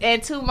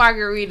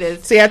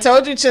 margaritas. See, I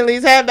told you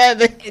Chili's had that.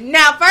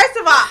 Now, first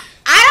of all,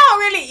 I don't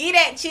really eat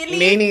at Chili's.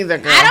 Me neither,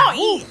 girl. I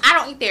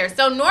don't eat there.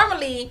 So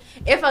normally,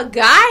 if a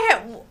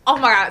guy oh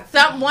my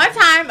God, one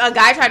time a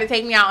guy tried to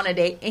take me out on a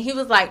date and he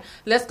was like,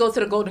 "Let's go to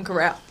the Golden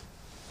Corral."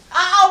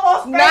 I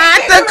almost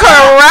not the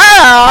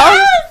corral.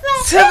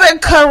 To the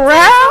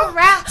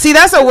corral. See,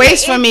 that's a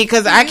waste for me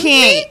because I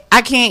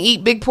can't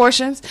eat big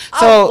portions.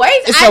 So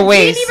it's a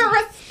waste. I didn't even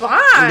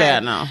respond. Yeah,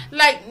 no.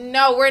 Like,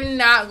 no, we're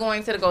not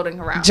going to the Golden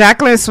Corral.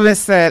 Jacqueline Smith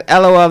said,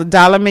 "LOL, the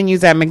dollar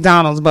menus at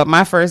McDonald's, but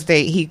my first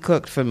date he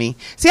cooked for me."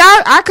 See,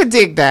 I could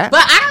dig that,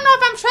 but I don't know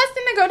if I'm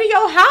trusting to go to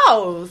your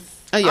house.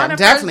 Oh yeah, I'm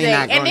definitely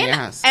not going to your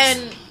house.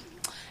 And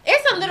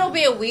it's a little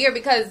bit weird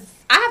because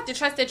I have to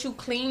trust that you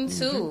clean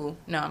too.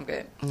 Mm-hmm. No, I'm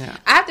good. Yeah.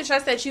 I have to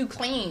trust that you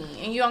clean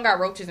and you don't got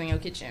roaches in your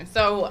kitchen.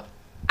 So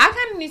I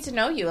kind of need to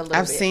know you a little bit.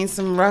 I've seen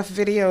some rough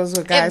videos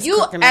with guys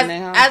cooking in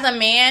their house. As a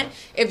man,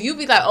 if you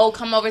be like, "Oh,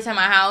 come over to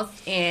my house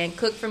and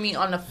cook for me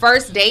on the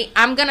first date,"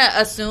 I'm going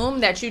to assume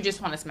that you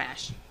just want to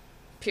smash.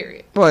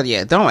 Period. Well,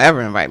 yeah, don't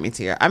ever invite me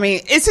to your... I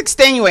mean, it's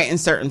extenuating in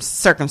certain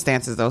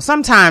circumstances, though.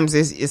 Sometimes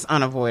it's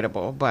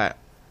unavoidable, but...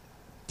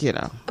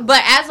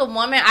 But as a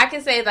woman, I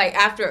can say, like,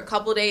 after a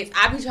couple dates,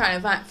 I be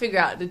trying to figure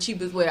out the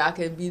cheapest way I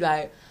could be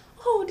like,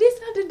 "Oh, this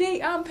not the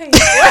date I'm paying for."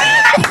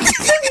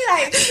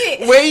 Like,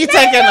 shit. Where you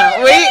taking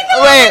her? Wait,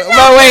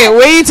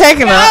 where you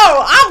taking her?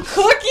 No, I'm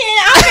cooking.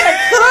 I'm gonna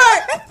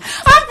cook.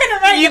 I'm gonna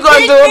make you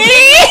gonna do a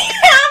picnic?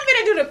 I'm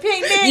gonna do the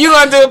picnic. You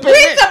gonna do a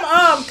picnic? With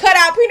some cut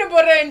out peanut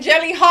butter and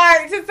jelly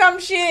hearts or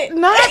some shit.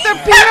 Not the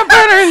peanut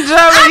butter and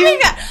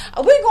jelly.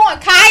 We going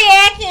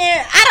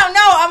kayaking. I don't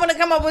know. I'm gonna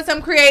come up with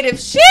some creative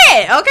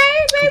shit. Okay,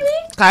 baby.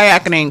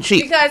 Kayaking ain't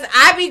cheap because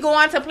I be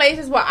going to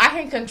places where I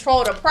can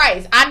control the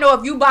price. I know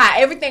if you buy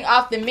everything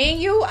off the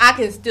menu, I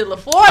can still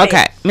afford it.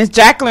 Okay, Miss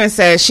Jacqueline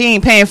says she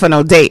ain't paying for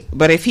no date,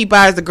 but if he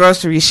buys the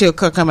groceries, she'll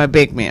cook him a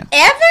big meal.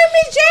 Ever,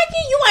 Miss Jackie?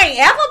 You ain't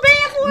ever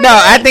paying for it? No,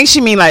 I think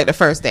she mean like the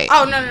first date.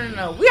 Oh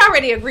no. We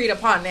already agreed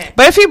upon that.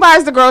 But if he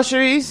buys the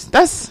groceries,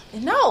 that's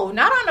no,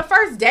 not on the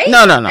first date.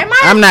 No.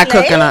 I'm not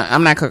cooking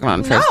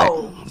on the first date.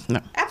 No,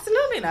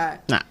 absolutely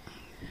not. Nah.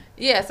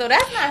 Yeah, so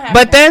that's not happening.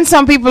 But then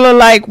some people are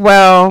like,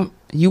 well,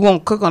 you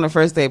won't cook on the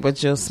first date,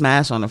 but you'll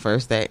smash on the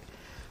first date.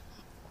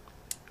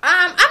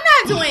 I'm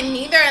not doing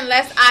neither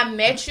unless I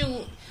met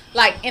you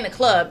like in a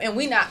club and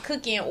we not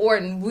cooking or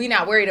we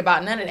not worried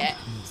about none of that.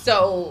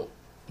 So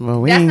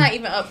Well, that's not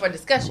even up for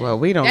discussion. Well,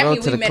 we don't That go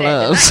means to we the met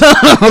club, at so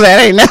that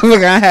ain't never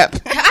gonna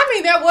happen. I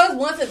mean, there was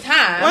once a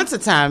time. Once a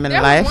time in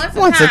There life. was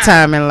Once a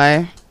time in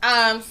life.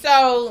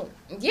 So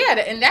yeah,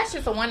 and that's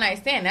just a one night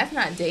stand. That's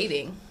not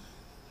dating.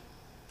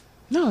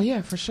 No,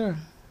 yeah, for sure.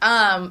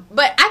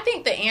 But I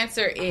think the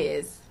answer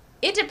is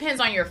it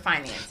depends on your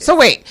finances. So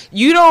wait,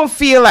 you don't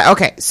feel like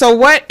okay? So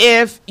what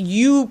if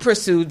you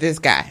pursued this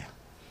guy?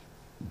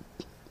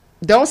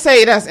 Don't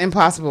say that's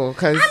impossible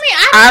because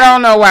I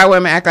don't know why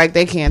women act like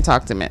they can't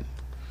talk to men.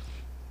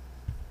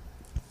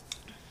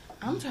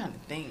 I'm trying to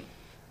think.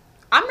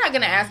 I'm not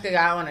gonna ask a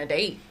guy on a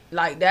date.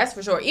 Like that's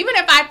for sure. Even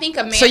if I think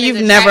a man. So you've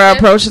is never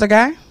approached the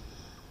guy?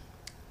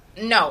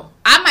 No,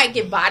 I might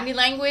get body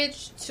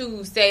language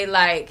to say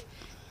like,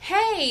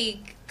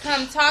 "Hey,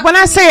 come talk." When to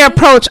I me. say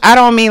approach, I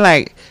don't mean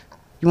like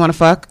you want to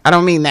fuck. I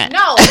don't mean that. No,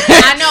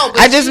 I know.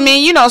 But I just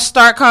mean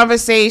start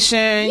conversation.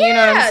 Yeah, you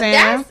know what I'm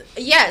saying?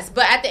 Yes,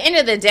 but at the end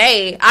of the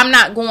day, I'm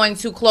not going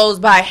to close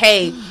by,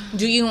 "Hey,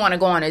 do you want to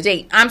go on a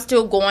date?" I'm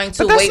still going to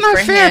But that's wait not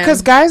for fair him.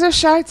 because guys are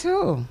shy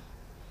too.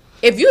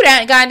 If you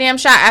that goddamn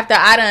shot after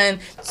I done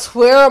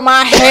twirl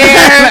my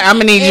hair, I'm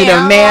gonna need you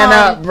to man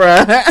up,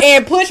 bruh,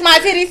 and push my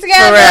titties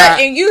together,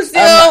 and you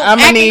still I'm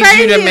gonna acting need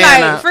crazy, you to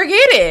man up.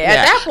 Forget it.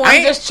 At that point,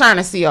 I'm just trying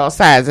to see all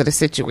sides of the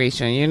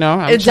situation.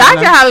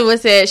 Dr. Hollywood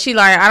said she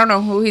learned. I don't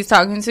know who he's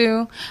talking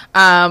to.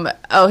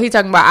 He's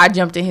talking about I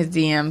jumped in his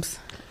DMs.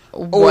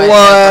 Whoa.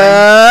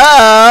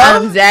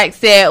 Zach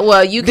said,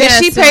 "Well, you can."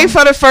 Did she pay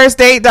for the first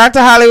date,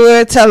 Dr.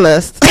 Hollywood? Tell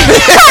us.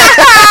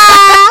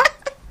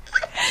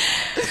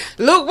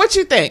 Luke, what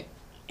you think?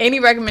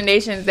 Any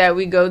recommendations that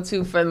we go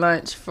to for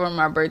lunch for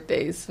my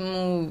birthday?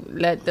 Smooth,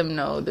 let them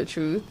know the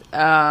truth.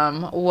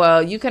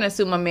 Well, you can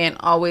assume a man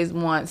always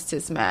wants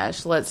to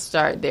smash. Let's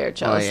start there,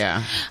 Chelsea. Oh,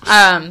 yeah.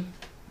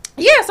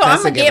 Yeah, so That's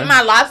I'm going to get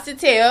my lobster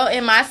tail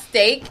and my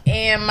steak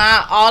and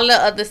my all the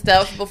other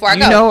stuff before I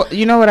go.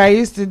 You know what I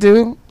used to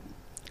do?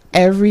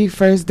 Every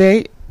first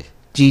date,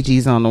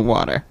 Gigi's on the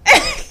water.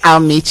 I'll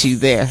meet you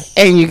there.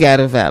 And you got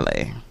a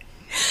valet.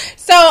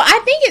 So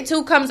I think it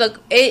too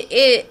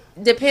it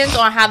depends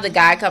on how the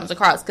guy comes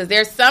across, because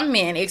there's some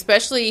men,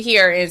 especially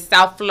here in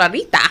South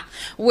Florida,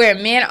 where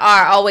men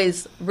are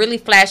always really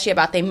flashy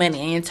about their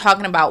money and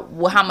talking about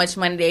how much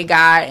money they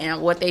got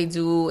and what they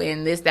do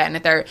and this, that, and the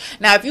third.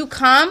 Now, if you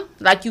come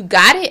like you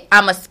got it,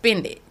 I'ma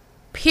spend it.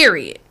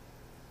 Period.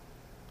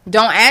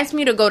 Don't ask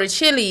me to go to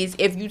Chili's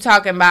if you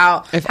talking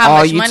about if how all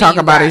much you money talk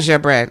you about got. is your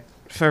bread.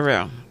 For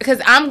real. Because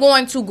I'm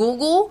going to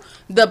Google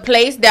the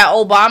place that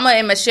Obama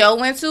and Michelle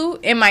went to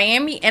in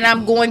Miami, and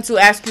I'm going to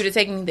ask you to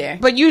take me there.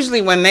 But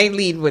usually when they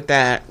lead with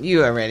that,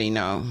 you already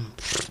know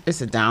it's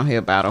a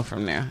downhill battle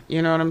from there.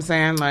 You know what I'm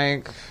saying?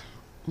 Like,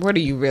 what are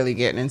you really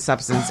getting in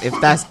substance if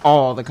that's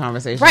all the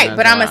conversation? Right,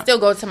 but I'm going to still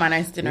go to my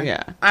nice dinner.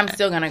 Yeah. I'm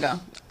still going to go.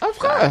 Of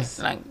course.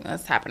 So, like,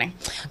 that's happening.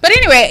 But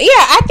anyway, yeah,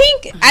 I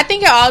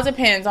think it all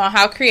depends on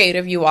how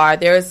creative you are.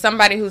 There is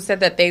somebody who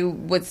said that they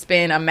would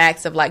spend a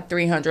max of like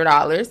 $300. And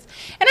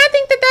I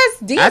think that's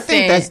decent. I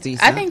think that's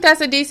decent. I think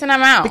that's a decent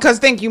amount.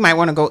 Because you might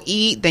want to go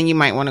eat, then you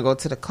might want to go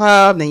to the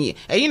club, then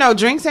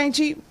drinks ain't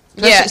cheap.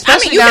 Yeah,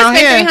 especially you down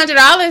can here. spend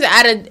 $300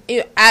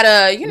 at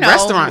a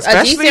restaurant,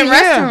 a decent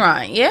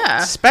restaurant.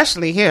 Yeah,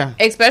 especially here.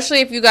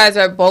 Especially if you guys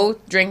are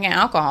both drinking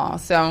alcohol.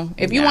 So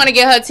if you want to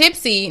get her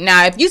tipsy,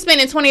 now if you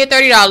spending $20 or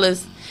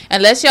 $30,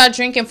 unless y'all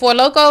drinking Four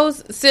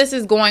Locos, sis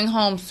is going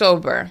home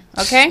sober.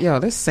 Okay. Yo,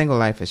 this single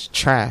life is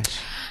trash.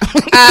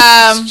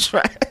 It's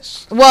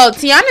trash. Well,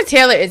 Teyana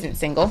Taylor isn't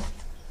single.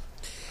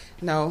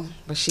 No,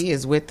 but she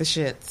is with the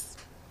shits.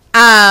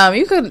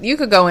 You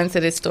could go into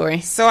this story.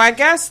 So I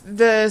guess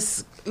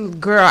this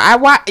girl,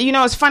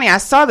 it's funny. I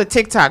saw the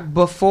TikTok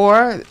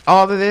before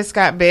all of this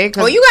got big.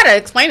 Well, you gotta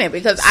explain it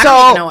because I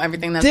don't even know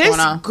everything that's going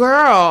on. This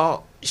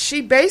girl,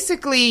 she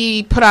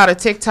basically put out a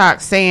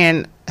TikTok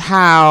saying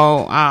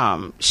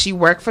how she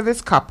worked for this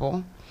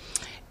couple,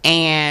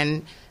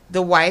 and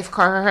the wife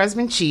caught her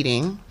husband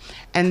cheating,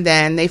 and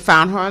then they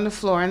found her on the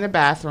floor in the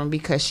bathroom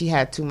because she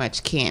had too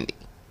much candy.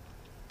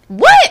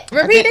 What?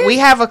 Repeat it. We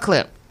have a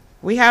clip.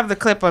 We have the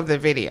clip of the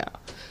video.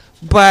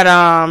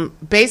 But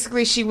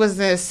basically she was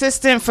the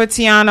assistant for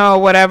Teyana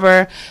or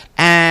whatever,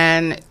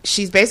 and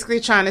she's basically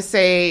trying to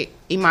say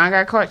Iman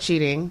got caught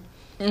cheating.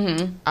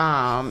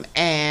 Mm-hmm.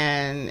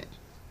 And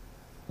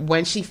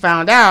when she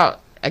found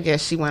out, I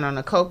guess she went on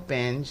a coke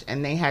binge,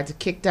 and they had to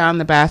kick down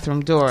the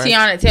bathroom door.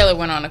 Teyana Taylor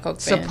went on a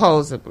coke binge.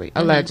 Supposedly,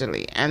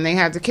 allegedly. And they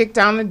had to kick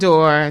down the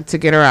door to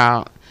get her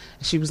out.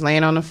 She was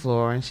laying on the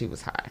floor, and she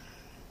was high.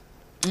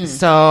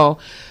 So,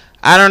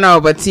 I don't know,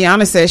 but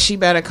Teyana says she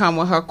better come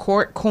with her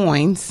court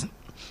coins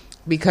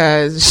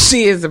because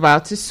she is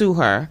about to sue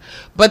her.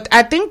 But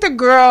I think the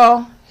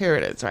girl, here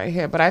it is right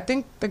here, but I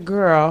think the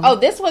girl. Oh,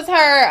 this was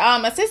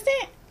her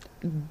assistant?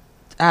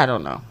 I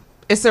don't know.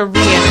 It's a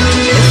reenactment.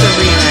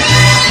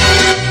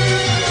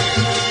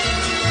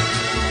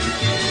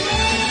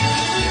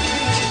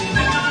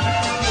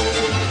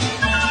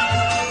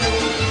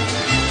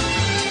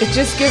 It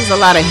just gives a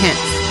lot of hints.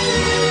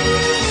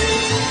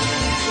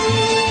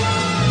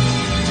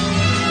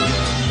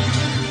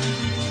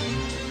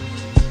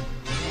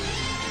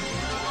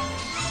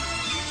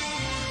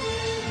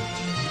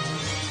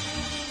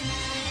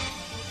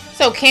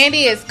 So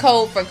candy is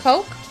code for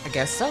Coke? I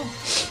guess so.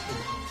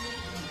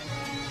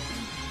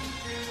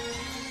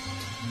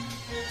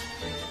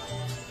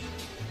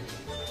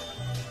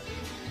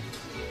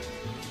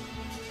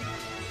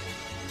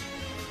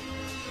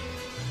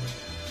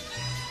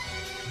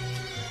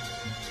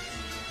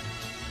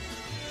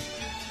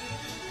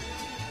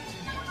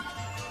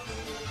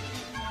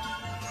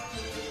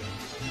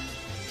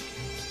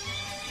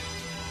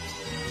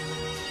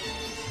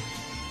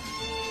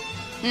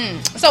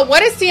 So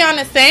what is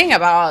Teyana saying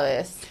about all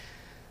this?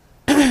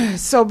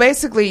 So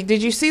basically,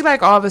 did you see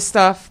like all the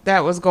stuff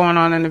that was going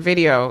on in the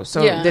video?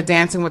 So the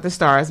Dancing with the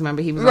Stars.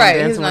 Remember, he was on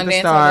Dancing with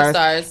the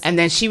Stars. And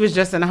then she was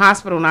just in the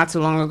hospital not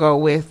too long ago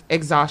with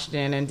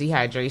exhaustion and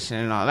dehydration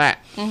and all that.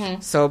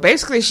 Mm-hmm. So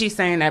basically, she's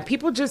saying that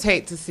people just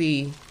hate to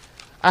see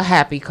a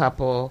happy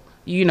couple,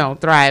 you know,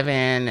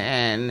 thriving.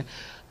 And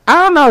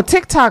I don't know,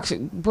 TikTok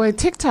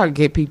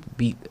get people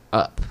beat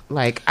up.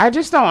 Like, I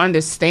just don't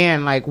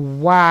understand like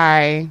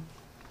why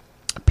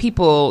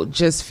people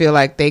just feel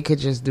like they could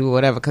just do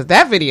whatever, because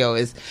that video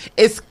it's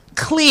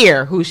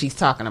clear who she's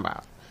talking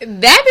about.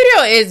 That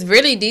video is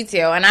really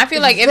detailed, and I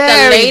feel like if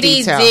the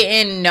lady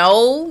didn't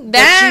know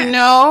that, but you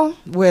know,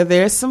 where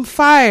there's some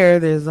fire,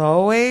 there's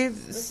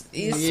always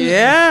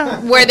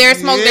where there's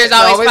smoke, there's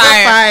always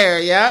fire.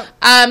 Yep. So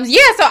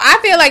I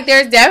feel like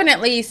there's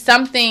definitely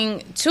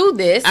something to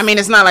this. I mean,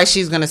 it's not like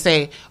she's gonna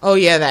say, "Oh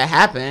yeah, that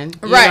happened."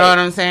 You know what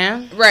I'm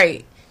saying?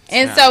 Right.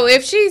 And so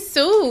if she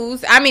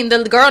sues, I mean, the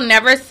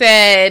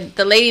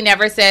lady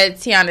never said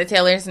Teyana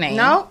Taylor's name.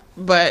 No,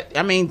 but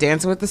I mean,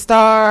 Dancing with the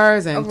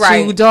Stars and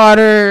 2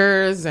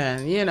 daughters,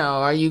 and you know,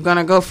 are you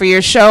gonna go for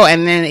your show?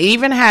 And then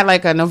even had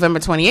like a November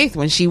 28th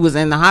when she was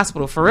in the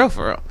hospital for real.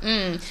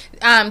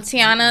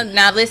 Teyana,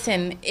 now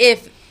listen,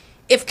 if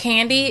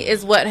candy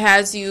is what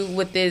has you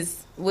with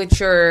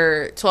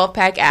your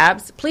 12-pack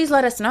abs, please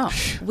let us know.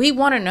 We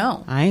want to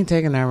know. I ain't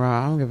taking that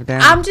raw. I don't give a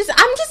damn. I want to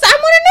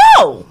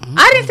know. Mm-hmm.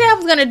 I didn't say I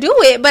was going to do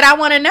it, but I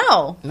want to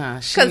know. Nah,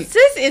 because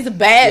sis is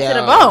bad to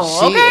the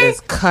bone. She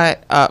is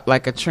cut up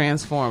like a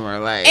transformer.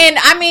 Like, and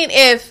I mean,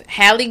 if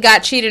Halle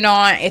got cheated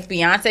on, if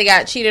Beyonce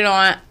got cheated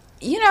on,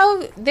 you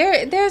know,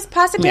 there's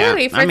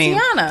possibility for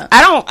Teyana.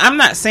 I'm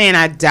not saying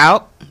I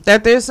doubt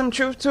that there's some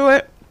truth to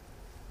it.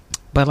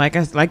 But like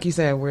you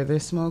said, where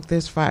there's smoke,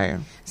 there's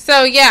fire.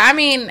 So, yeah, I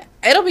mean,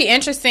 it'll be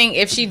interesting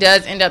if she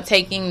does end up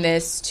taking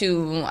this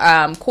to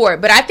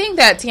court. But I think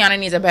that Teyana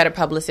needs a better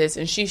publicist,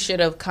 and she should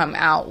have come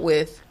out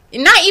with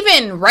not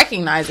even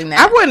recognizing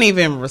that. I wouldn't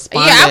even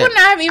respond. Yeah, I would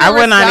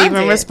not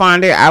even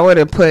responded. I would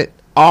have put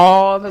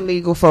all the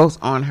legal folks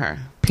on her,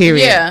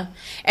 period. Yeah.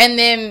 And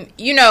then,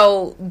 you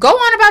know, go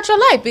on about your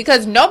life,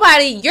 because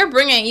you're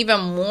bringing even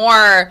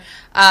more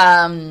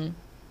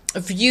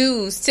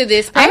views to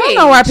this page. I don't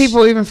know why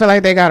people even feel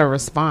like they gotta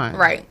respond.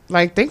 Right.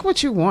 Like, think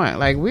what you want.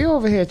 Like, we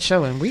over here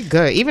chilling. We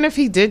good. Even if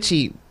he did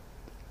cheat,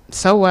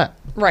 so what?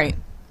 Right.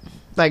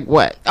 Like,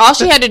 what? All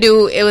she had to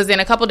do, it was in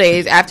a couple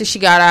days after she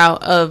got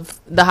out of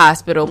the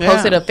hospital,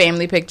 posted a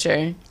family picture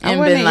and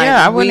been like,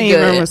 I wouldn't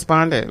even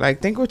responded. Like,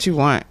 think what you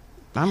want.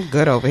 I'm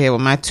good over here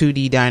with my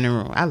 2D dining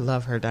room. I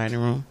love her dining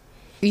room.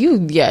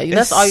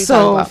 That's all you so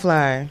talk about.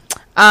 Fly.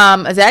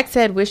 Zach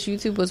said, wish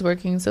YouTube was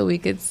working so we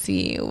could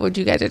see what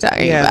you guys are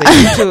talking about.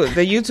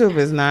 The YouTube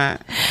is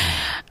not.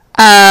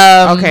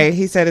 Okay,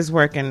 he said it's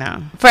working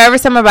now. Forever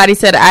Somebody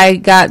said, I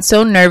got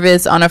so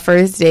nervous on a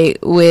first date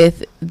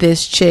with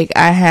this chick.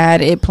 I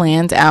had it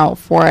planned out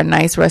for a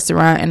nice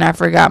restaurant and I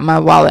forgot my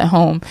wallet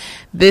home.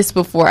 This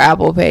before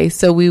Apple Pay.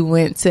 So we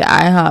went to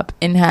IHOP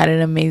and had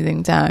an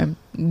amazing time.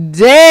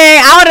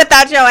 Dang, I would have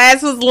thought your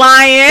ass was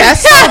lying.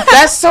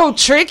 That's so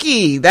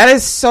tricky. That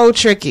is so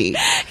tricky.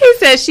 He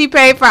said she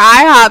paid for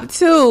IHOP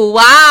too.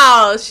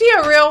 Wow, she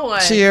a real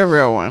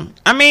one.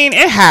 I mean,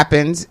 it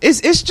happens.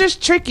 It's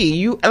just tricky.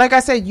 You, like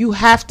I said, you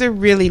have to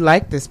really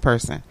like this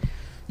person.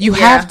 You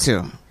have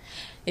to.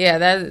 Yeah,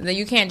 that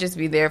you can't just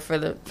be there for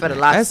the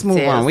lots. Let's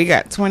move on. We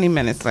got 20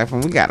 minutes left,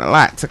 and we got a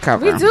lot to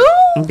cover. We do?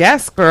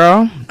 Yes,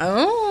 girl.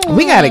 Oh,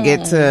 we got to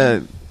get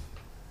to.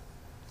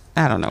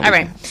 I don't know. All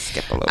right.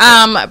 Skip a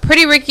little bit.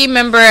 Pretty Ricky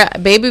member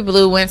Baby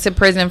Blue went to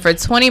prison for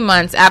 20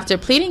 months after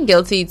pleading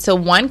guilty to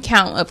 1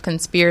 count of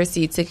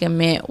conspiracy to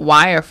commit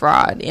wire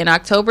fraud. In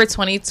October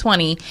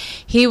 2020,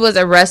 he was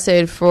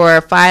arrested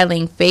for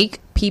filing fake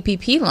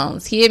PPP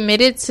loans. He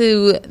admitted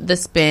to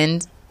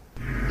spend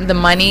the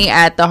money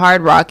at the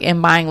Hard Rock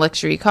and buying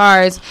luxury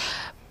cars.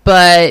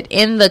 But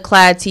in the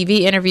Clad TV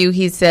interview,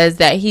 he says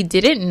that he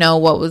didn't know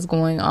what was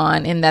going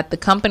on and that the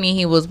company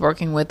he was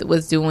working with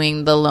was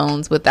doing the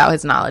loans without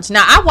his knowledge.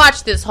 Now, I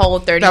watched this whole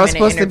 30-minute interview. That was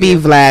supposed to be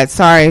Vlad.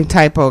 Sorry,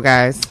 typo,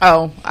 guys.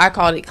 Oh, I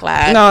called it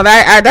Clad. No,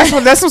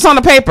 that's what's on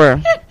the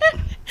paper.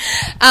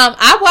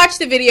 I watched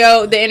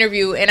the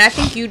interview, and I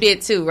think you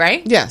did too,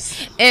 right?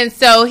 Yes. And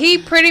so he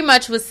pretty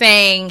much was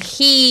saying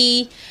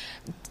he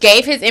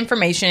gave his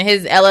information,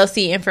 his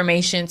LLC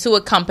information, to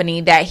a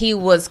company that he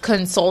was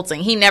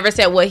consulting. He never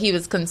said what he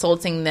was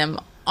consulting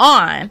them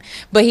on,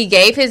 but he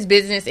gave his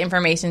business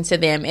information to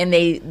them, and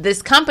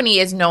this company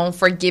is known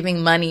for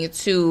giving money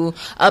to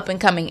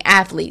up-and-coming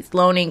athletes,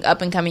 loaning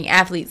up-and-coming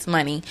athletes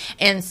money.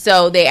 And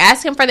so they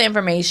asked him for the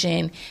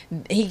information,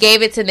 he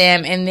gave it to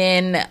them, and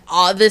then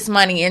all this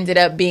money ended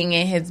up being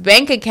in his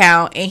bank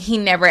account, and he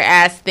never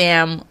asked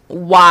them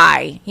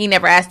why. He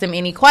never asked them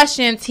any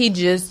questions. He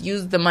just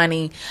used the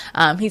money.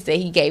 He said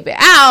he gave it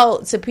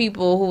out to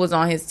people who was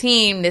on his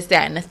team, this,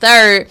 that, and the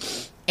third.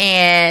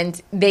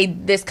 And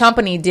this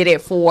company did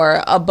it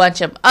for a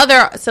bunch of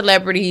other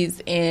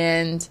celebrities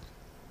and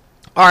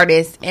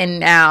artists. And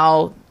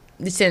now,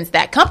 since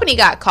that company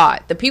got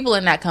caught, the people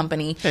in that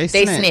company, they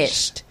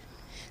snitched.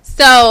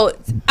 So,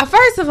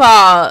 first of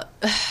all,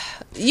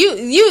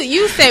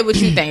 you say what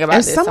you think about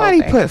this. If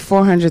somebody put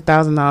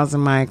 $400,000 in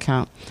my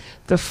account,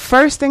 the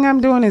first thing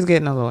I'm doing is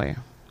getting a lawyer.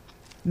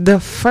 The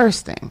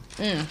first thing.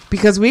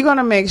 Because we're going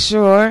to make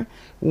sure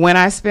when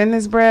I spend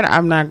this bread,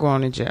 I'm not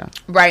going to jail.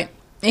 Right.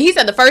 And he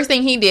said the first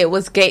thing he did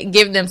was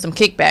give them some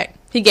kickback.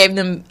 He gave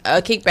them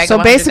a kickback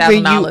of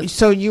 $100,000.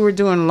 So basically, you were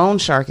doing loan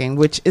sharking,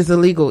 which is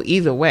illegal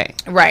either way.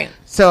 Right.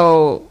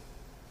 So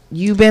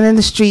you've been in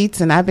the streets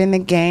and I've been the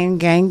gang.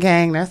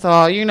 That's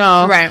all, you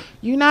know. Right.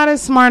 You're not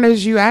as smart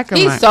as you acting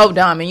like. He's so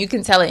dumb, and you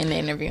can tell it in the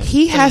interview.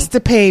 He has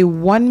to pay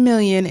 $1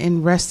 million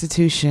in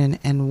restitution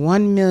and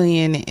 $1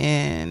 million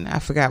in, I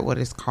forgot what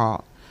it's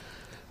called.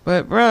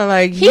 But bro,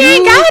 like he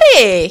ain't got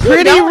it.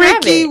 Pretty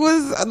Ricky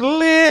was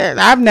lit.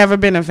 I've never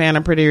been a fan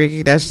of Pretty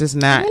Ricky. That's just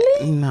not.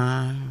 Really?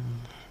 Nah,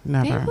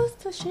 never. It was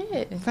the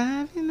shit.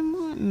 5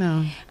 a.m.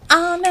 No.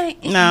 All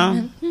night.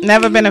 No,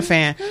 never been a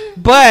fan.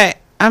 But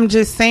I'm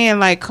just saying,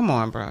 like, come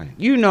on, bro.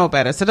 You know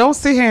better. So don't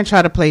sit here and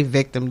try to play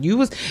victim. You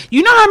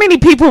know how many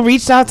people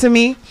reached out to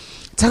me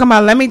talking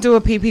about, let me do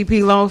a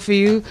PPP loan for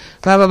you,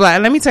 blah blah blah.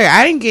 And let me tell you,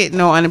 I didn't get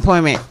no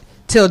unemployment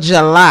till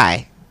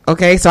July.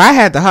 Okay, so I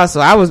had to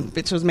hustle.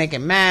 Bitch was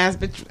making masks.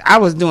 Bitch, I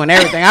was doing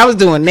everything. I was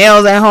doing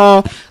nails at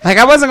home. Like,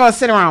 I wasn't going to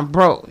sit around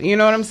broke. You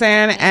know what I'm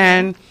saying?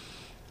 And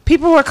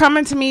people were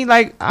coming to me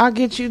like, I'll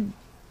get you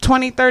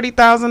 $20,000,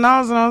 $30,000. And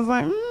I was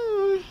like,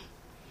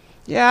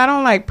 yeah, I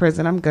don't like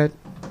prison. I'm good.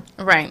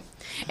 Right.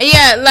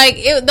 Yeah, like,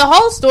 the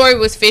whole story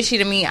was fishy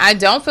to me. I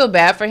don't feel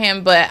bad for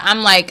him, but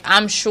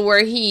I'm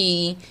sure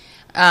him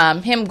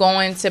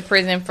going to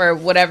prison for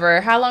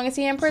whatever. How long is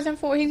he in prison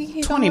for?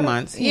 He's 20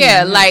 months.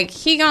 Yeah, like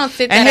he gonna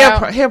sit there.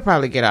 And he'll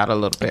probably get out a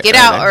little bit. Get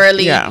out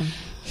early. Yeah.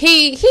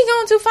 He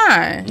gonna do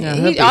fine.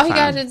 Yeah, all he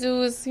got to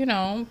do is,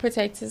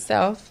 protect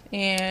himself,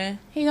 and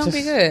he gonna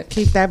be good.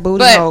 Keep that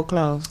booty hole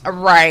closed.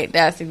 Right.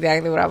 That's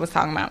exactly what I was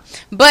talking about.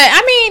 But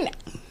I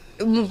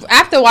mean,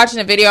 after watching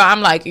the video,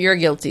 I'm like, you're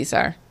guilty,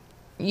 sir.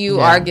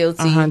 You are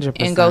guilty. 100%.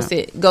 And go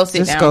sit down.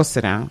 Just go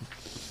sit down.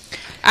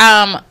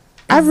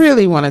 I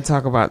really want to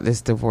talk about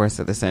this divorce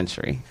of the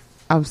century.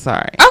 I'm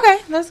sorry. Okay,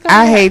 let's go.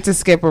 I hate to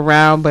skip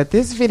around, but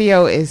this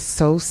video is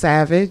so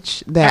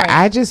savage that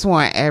I just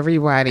want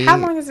everybody. How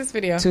long is this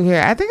video? To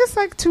hear. I think it's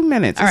like 2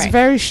 minutes. It's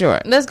very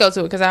short. Let's go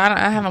to it because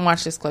I haven't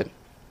watched this clip.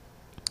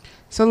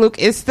 So, Luke,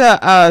 it's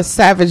the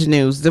Savage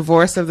News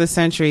divorce of the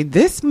century.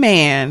 This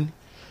man,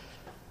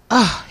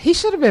 he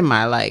should have been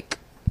my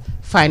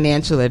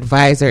financial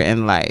advisor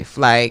in life.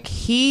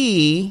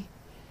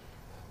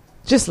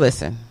 Just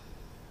listen.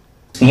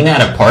 Seen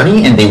at a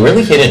party, and they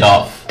really hit it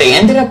off. They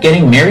ended up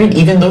getting married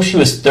even though she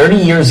was 30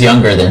 years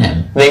younger than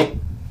him. You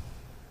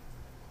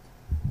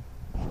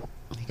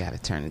gotta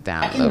turn it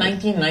down. Back in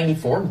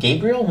 1994,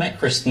 Gabriel met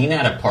Christina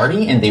at a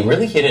party, and they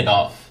really hit it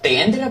off. They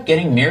ended up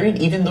getting married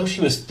even though she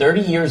was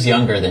 30 years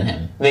younger than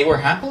him. They were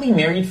happily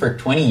married for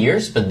 20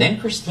 years, but then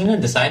Christina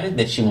decided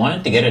that she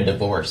wanted to get a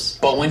divorce.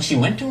 But when she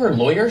went to her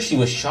lawyer, she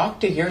was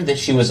shocked to hear that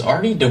she was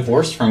already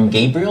divorced from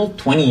Gabriel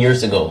 20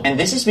 years ago. And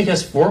this is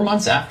because 4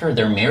 months after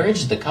their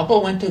marriage, the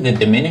couple went to the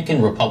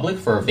Dominican Republic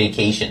for a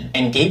vacation.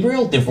 And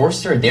Gabriel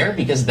divorced her there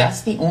because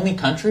that's the only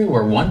country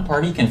where one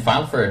party can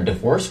file for a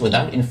divorce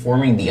without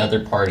informing the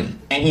other party.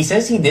 And he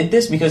says he did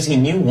this because he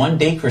knew one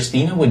day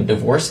Christina would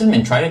divorce him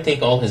and try to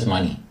take all his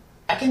money.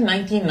 Back in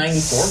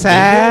 1994,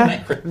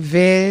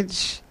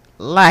 savage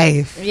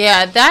life.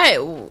 Yeah,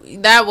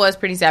 that was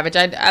pretty savage.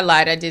 I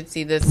lied. I did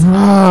see this.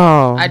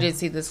 Bro, I did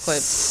see this clip.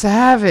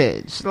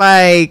 Savage.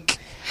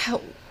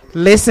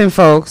 Listen,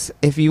 folks.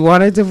 If you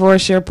want to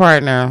divorce your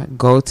partner,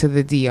 go to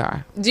the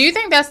DR. Do you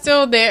think that's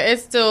still there?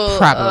 It's still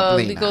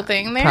probably a legal not.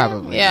 Thing there.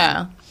 Probably.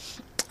 Yeah.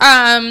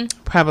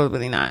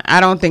 Probably not. I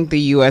don't think the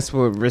U.S.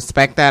 would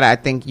respect that. I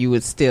think you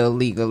would still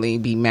legally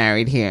be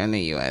married here in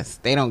the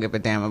U.S. They don't give a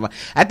damn about.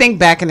 I think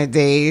back in the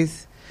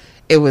days,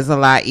 it was a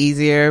lot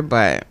easier,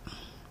 but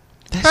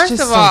that's first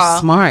just of all,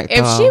 so smart.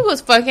 If though. she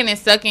was fucking and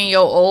sucking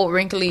your old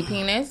wrinkly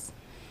penis,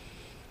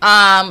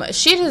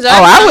 she deserves.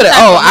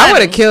 I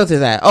would have killed to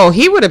that. Oh,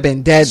 he would have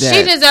been dead.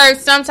 She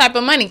deserves some type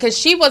of money because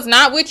she was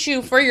not with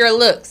you for your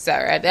looks, sir.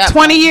 At that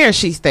 20 years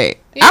she stayed.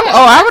 Yeah,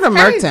 I would have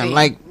murked him.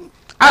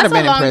 I'd have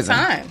been in prison.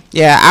 Time.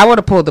 Yeah, I would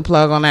have pulled the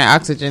plug on that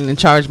oxygen and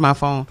charged my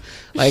phone.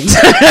 I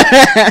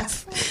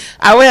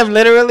would have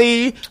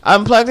literally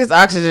unplugged his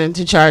oxygen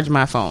to charge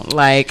my phone.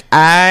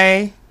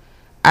 I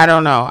I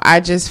don't know. I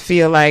just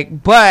feel like,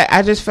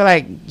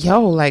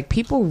 yo, like,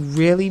 people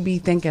really be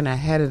thinking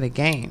ahead of the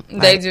game.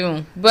 Like, they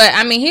do. But,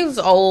 I mean, he was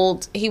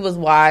old. He was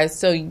wise.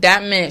 So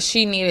that meant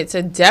she needed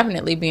to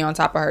definitely be on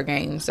top of her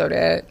game so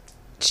that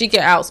she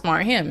could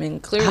outsmart him.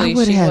 And clearly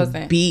she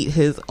wasn't. Beat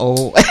his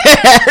old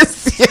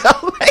ass.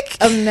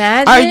 Like,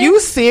 imagine. Are you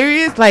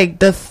serious? Like,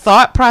 the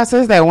thought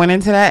process that went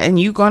into that, and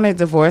you going to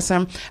divorce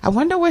him. I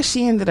wonder what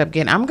she ended up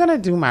getting. I'm going to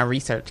do my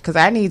research because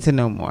I need to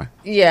know more.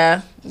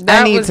 Yeah.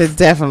 I need to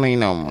definitely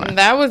know more.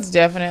 That was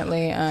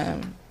definitely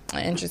an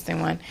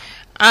interesting one.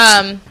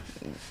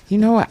 You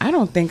know what? I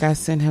don't think I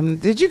sent him.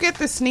 Did you get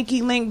the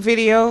sneaky link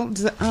video,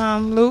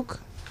 Luke?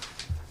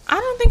 I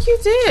don't think you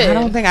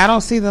did. I don't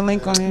see the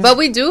link on it. But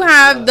we do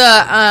have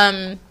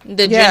the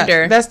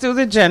gender. Let's do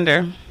the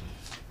gender.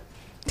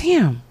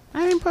 Damn.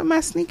 I didn't put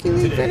my sneaky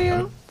link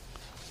video.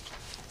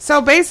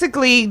 So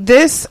basically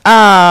this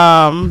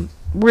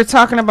we're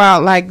talking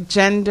about like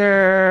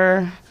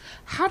gender.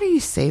 How do you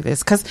say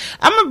this? Because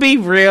I'm going to be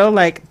real.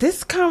 Like,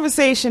 this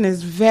conversation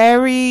is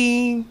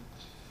very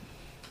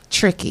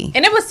tricky.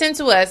 And it was sent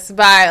to us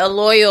by a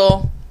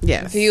loyal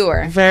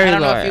viewer. Very I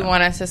don't loyal. know if you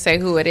want us to say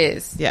who it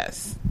is.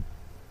 Yes.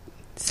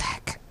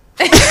 Zach.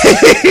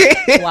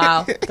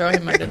 Wow. Throw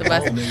him under the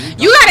bus.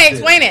 You got to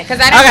explain it because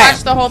I didn't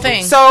watch the whole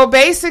thing. So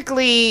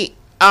basically,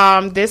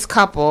 this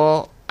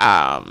couple,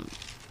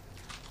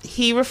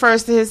 he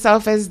refers to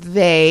himself as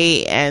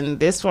they, and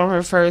this one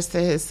refers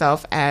to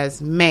himself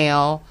as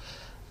male.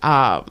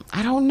 I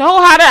don't know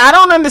I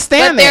don't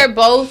understand But they're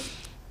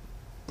both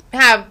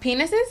have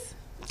penises?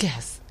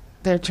 Yes.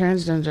 They're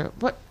transgender.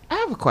 But I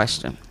have a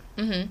question.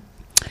 Mm-hmm.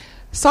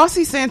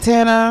 Saucy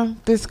Santana,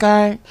 this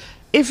guy,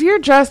 if you're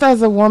dressed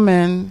as a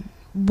woman,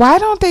 why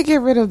don't they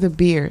get rid of the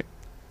beard?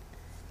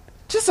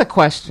 Just a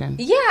question.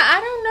 Yeah, I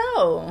don't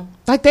know.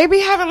 Like, they be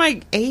having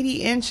like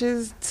 80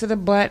 inches to the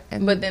butt,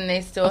 but then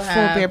they still have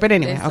full beard. But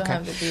anyway, okay.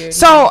 Have the beard,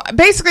 so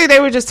basically, they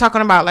were just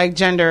talking about like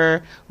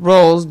gender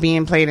roles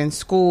being played in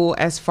school,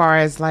 as far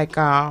as like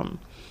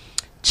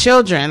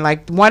children.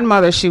 Like, one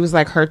mother, she was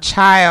like, her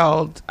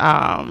child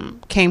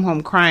came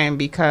home crying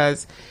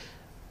because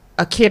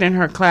a kid in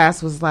her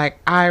class was like,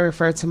 I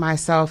refer to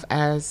myself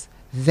as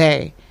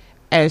they,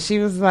 and she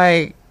was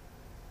like,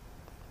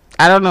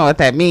 I don't know what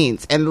that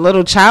means. And the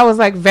little child was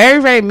like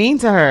very, very mean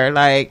to her.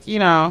 Like, you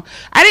know,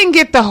 I didn't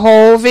get the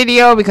whole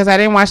video because I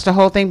didn't watch the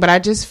whole thing, but I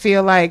just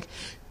feel like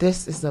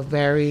this is a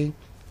very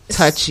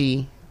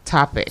touchy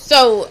topic.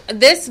 So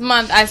this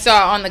month I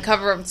saw on the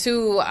cover of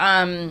two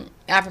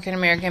African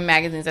American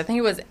magazines, I think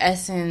it was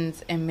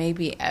Essence and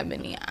maybe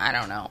Ebony, I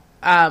don't know.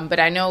 But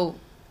I know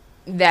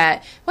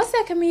that, what's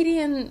that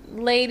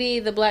comedian lady,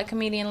 the black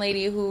comedian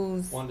lady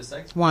who's Wanda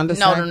Sykes? Wanda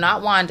No, Sykes?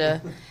 not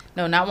Wanda.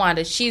 No, not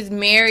Wanda. She's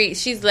married.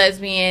 She's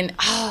lesbian.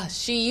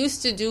 She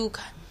used to do.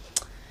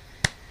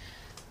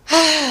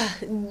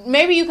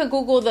 Maybe you can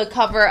Google the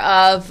cover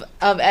of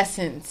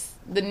Essence,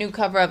 the new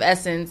cover of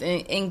Essence,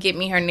 and get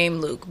me her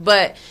name, Luke.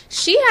 But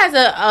she has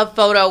a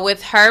photo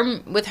with her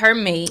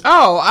mate.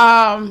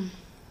 Oh,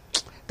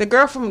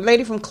 the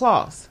lady from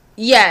Claws.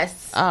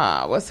 Yes.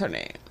 What's her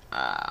name?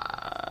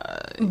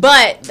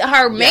 But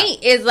her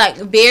mate is like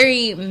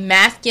very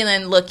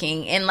masculine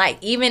looking, and like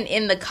even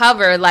in the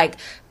cover, like,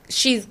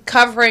 she's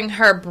covering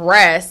her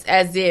breasts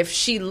as if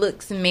she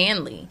looks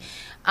manly.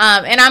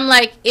 And I'm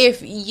like,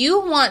 if you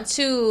want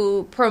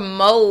to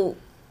promote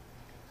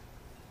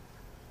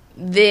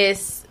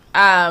this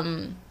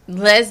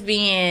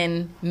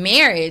lesbian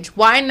marriage,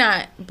 why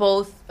not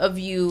both of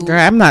you? Girl,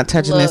 I'm not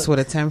touching this with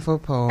a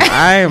 10-foot pole.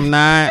 I am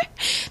not.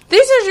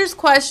 These are just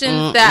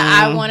questions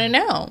that I want to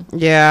know.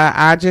 Yeah,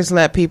 I just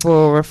let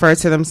people refer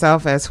to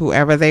themselves as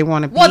whoever they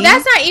want to be. Well,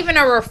 that's not even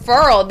a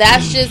referral.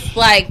 That's just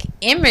like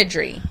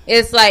imagery.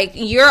 It's like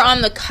you're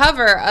on the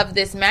cover of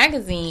this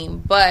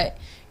magazine, but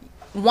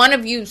one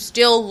of you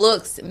still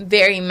looks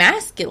very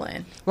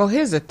masculine. Well,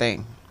 here's the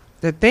thing.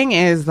 The thing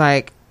is,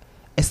 like,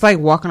 it's like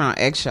walking on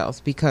eggshells,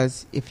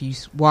 because if you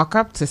walk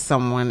up to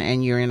someone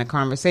and you're in a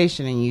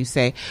conversation and you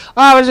say,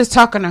 oh, I was just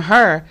talking to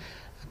her,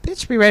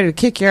 bitch be ready to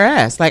kick your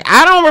ass. Like,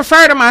 I don't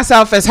refer to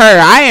myself as her.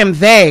 I am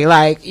they.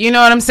 Like, you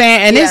know what I'm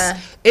saying? And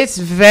it's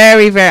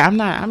very, very, I'm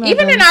not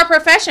even in our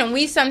profession,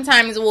 we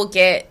sometimes will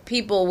get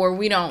people where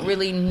we don't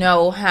really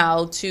know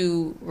how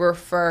to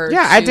refer to.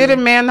 I did a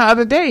man the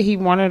other day. He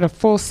wanted a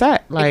full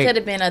set. Like, it could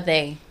have been a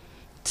they.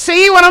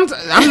 See what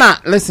I'm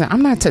not, listen,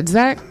 I'm not,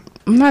 Zach,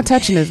 I'm not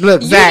touching this.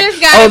 Look, Zach,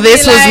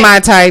 this was like, my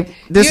type.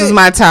 This was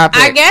my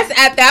topic. I guess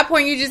at that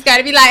point you just got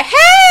to be like,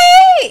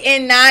 hey,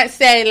 and not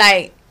say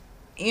like,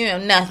 you know,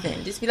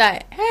 nothing. Just be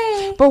like,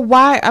 hey. But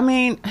why? I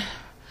mean,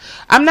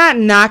 I'm not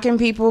knocking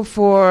people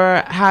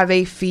for how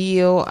they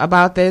feel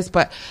about this,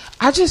 but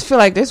I just feel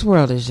like this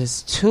world is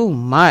just too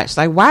much.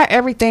 Like, why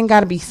everything got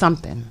to be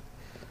something?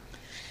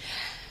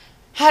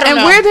 I don't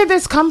know. And where did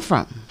this come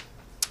from?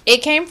 It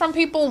came from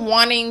people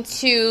wanting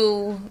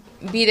to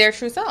be their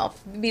true self,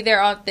 be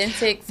their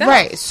authentic self.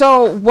 Right.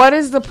 So what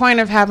is the point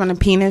of having a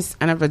penis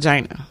and a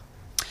vagina?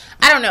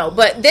 I don't know,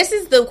 but this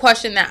is the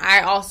question that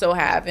I also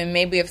have, and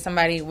maybe if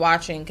somebody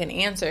watching can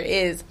answer,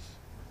 is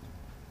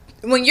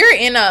when you're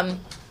in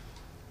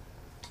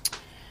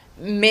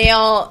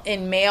male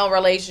in male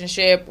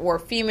relationship or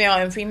female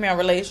in female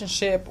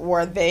relationship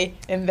or they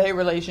in they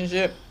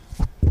relationship,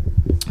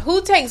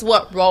 who takes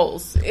what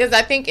roles? Is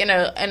I think in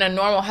a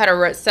normal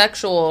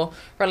heterosexual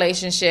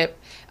relationship,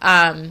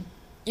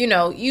 you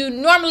know, you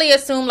normally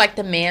assume like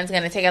the man's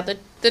gonna take out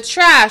the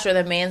trash, or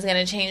the man's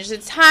gonna change the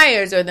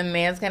tires, or the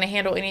man's gonna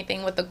handle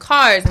anything with the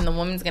cars, and the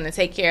woman's gonna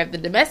take care of the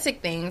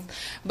domestic things.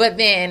 But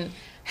then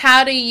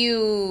how do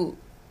you,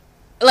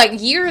 like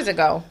years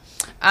ago,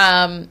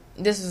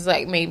 this was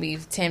like maybe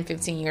 10,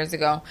 15 years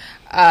ago,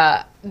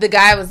 the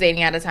guy I was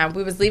dating at the time,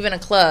 we was leaving a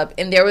club,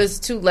 and there was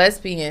 2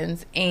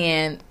 lesbians,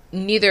 and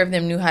neither of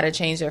them knew how to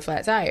change their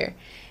flat tire.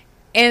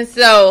 And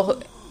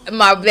so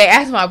they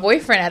asked my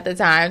boyfriend at the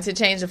time to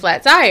change the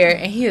flat tire,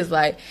 and he was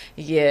like,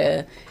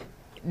 yeah,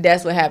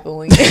 that's what happened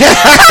when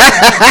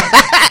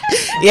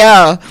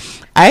Yo,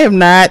 I am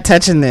not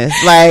touching this.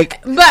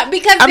 Like, but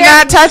because I'm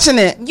not touching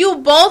it. You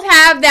both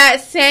have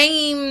that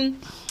same,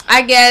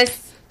 I guess.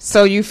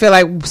 So you feel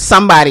like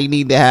somebody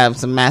need to have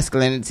some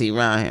masculinity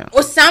around him,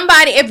 or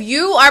somebody, if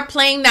you are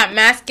playing that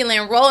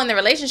masculine role in the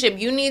relationship,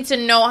 you need to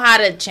know how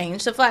to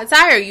change the flat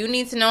tire. You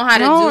need to know how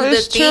to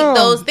do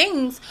those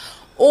things,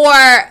 or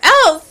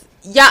else,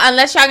 yeah,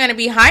 unless y'all gonna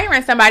be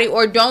hiring somebody,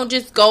 or don't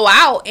just go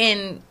out.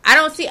 And I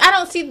don't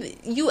see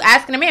you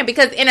asking a man,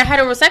 because in a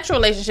heterosexual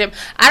relationship,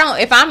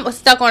 if I'm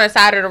stuck on the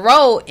side of the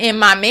road and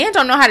my man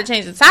don't know how to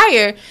change the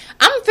tire,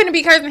 I'm finna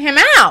be cursing him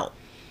out.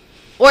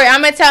 Or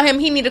I'm going to tell him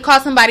he need to call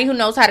somebody who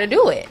knows how to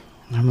do it.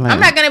 I'm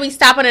not going to be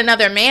stopping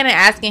another man and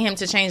asking him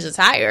to change the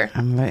tire.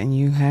 I'm letting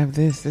you have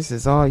this. This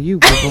is all you,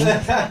 people.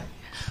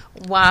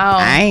 Wow.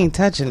 I ain't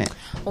touching it.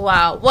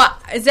 Wow. Well,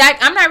 Zach,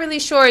 I'm not really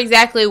sure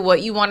exactly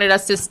what you wanted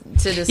us to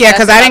discuss. Yeah,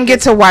 because I didn't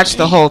get to watch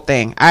the whole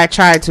thing. I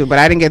tried to, but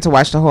I didn't get to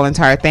watch the whole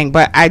entire thing.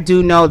 But I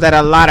do know that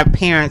a lot of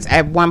parents,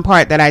 at one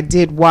part that I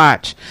did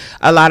watch,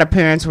 a lot of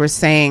parents were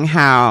saying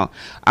how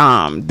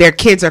their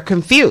kids are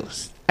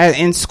confused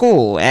in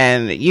school,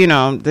 and you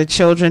know, the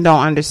children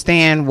don't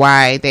understand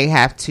why they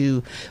have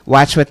to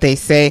watch what they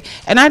say.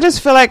 And I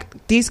just feel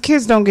like these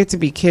kids don't get to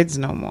be kids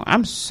no more.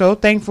 I'm so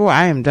thankful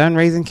I am done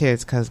raising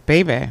kids, because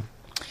baby.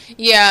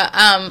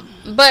 Yeah,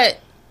 but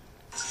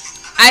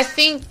I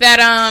think that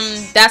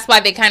that's why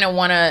they kind of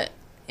want to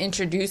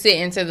introduce it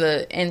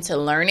into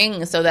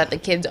learning, so that the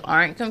kids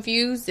aren't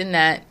confused, and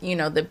that, you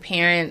know, the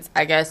parents,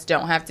 I guess,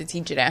 don't have to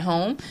teach it at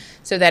home,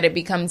 so that it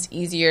becomes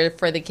easier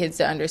for the kids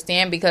to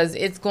understand, because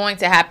it's going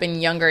to happen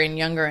younger and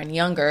younger and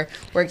younger,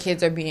 where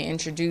kids are being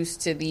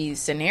introduced to these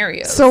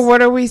scenarios. So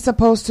what are we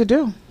supposed to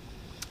do?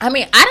 I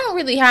mean, I don't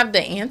really have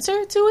the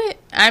answer to it.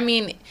 I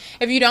mean,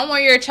 if you don't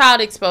want your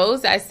child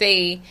exposed, I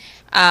say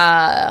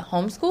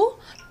homeschool,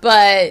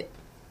 but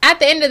at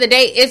the end of the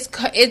day,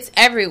 it's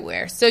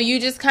everywhere. So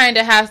you just kind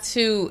of have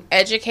to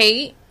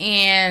educate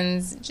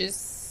and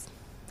just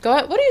go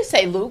ahead. What do you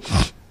say, Luke?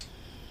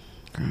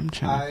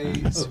 I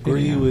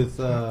agree with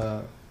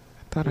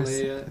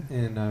Leah,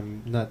 and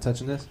I'm not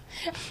touching this.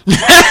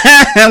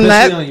 I'm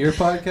not on your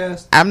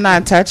podcast. I'm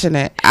not touching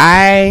it.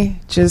 I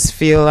just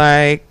feel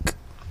like,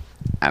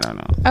 I don't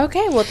know.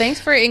 Okay, well, thanks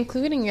for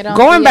including it on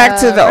going back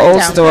to the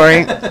old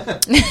story.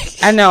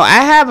 I know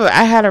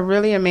I had a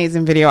really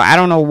amazing video. I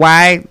don't know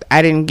why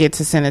I didn't get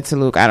to send it to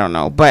Luke. I don't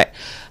know. But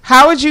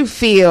how would you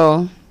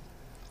feel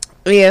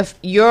if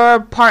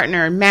your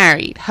partner,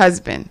 married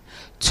husband,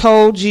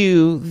 told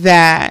you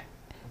that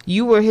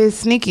you were his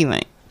sneaky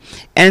link,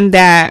 and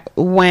that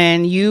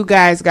when you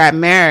guys got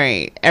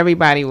married,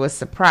 everybody was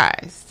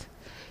surprised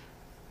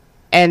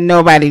and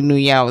nobody knew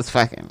y'all was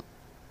fucking?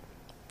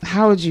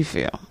 How would you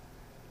feel?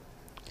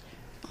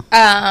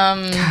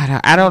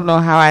 God, I don't know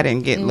how I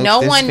didn't get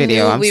Luke this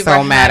video. I'm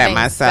so mad at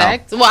myself.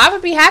 Sex. Well, I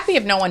would be happy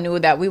if no one knew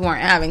that we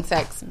weren't having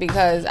sex,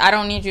 because I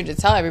don't need you to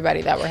tell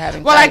everybody that we're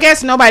having sex. Well, I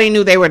guess nobody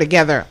knew they were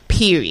together,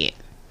 period.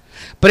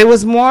 But it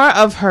was more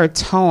of her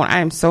tone.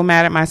 I am so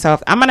mad at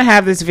myself. I'm going to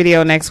have this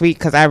video next week,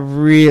 because I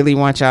really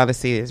want y'all to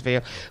see this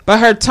video. But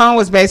her tone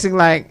was basically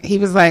like, he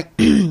was like,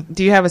 do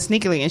you have a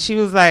sneaky link? And she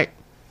was like,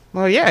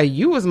 well, yeah,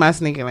 you was my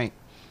sneaky link.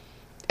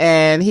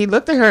 And he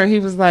looked at her and he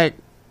was like,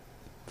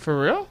 for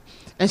real?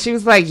 And she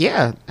was like,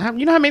 yeah.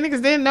 You know how many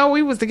niggas didn't know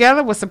we was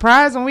together, was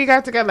surprised when we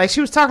got together? Like,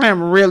 she was talking to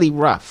him really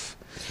rough.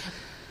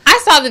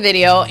 I saw the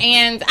video,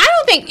 and I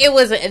don't think it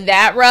was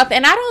that rough.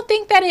 And I don't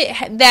think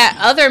that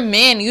other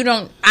men,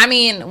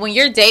 when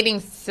you're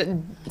dating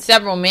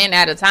several men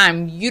at a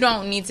time, you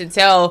don't need to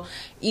tell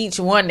each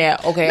one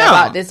that, okay, no,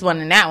 about this one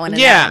and that one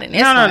and that one and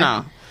this one.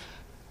 No.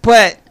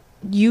 But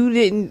you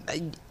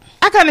didn't.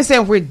 I can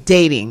understand we're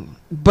dating.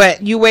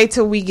 But you wait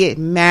till we get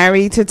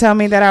married to tell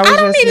me that I was. I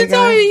don't need to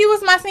tell you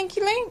was my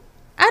sneaky link.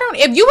 I don't.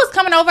 If you was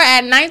coming over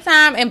at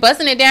nighttime and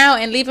busting it down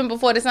and leaving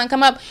before the sun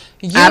come up,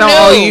 I don't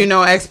owe you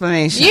no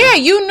explanation. Yeah,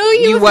 you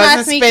knew you was wasn't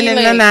my sneaky spending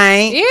link. the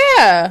night.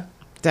 Yeah,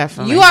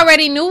 definitely. You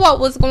already knew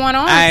what was going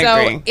on, I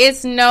agree.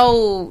 It's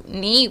no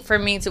need for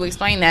me to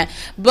explain that.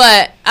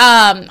 But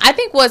I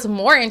think what's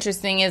more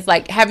interesting is,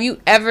 like, have you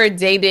ever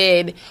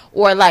dated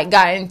or like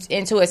gotten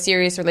into a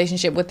serious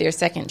relationship with your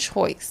second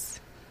choice?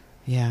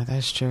 Yeah,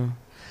 that's true.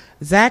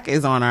 Zach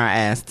is on our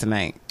ass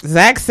tonight.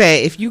 Zach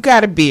said, if you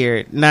got a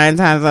beard, 9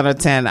 times out of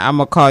 10, I'm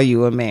going to call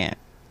you a man.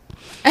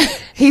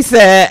 He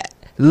said,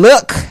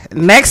 look,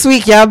 next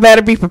week, y'all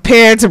better be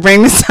prepared to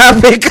bring this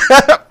topic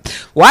up.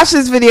 Watch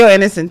this video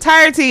in its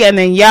entirety, and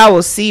then y'all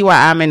will see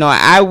why I'm annoyed.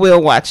 I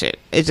will watch it.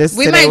 It just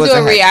we might do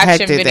a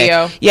reaction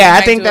video. Yeah,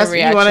 I think that's,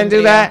 you want to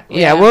do that?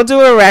 Yeah, we'll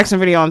do a reaction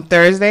video on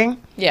Thursday.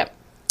 Yep.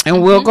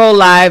 And we'll go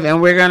live,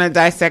 and we're going to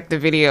dissect the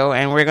video,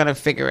 and we're going to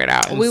figure it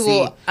out. And we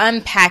will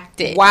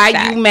unpack it. Why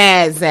Zach. You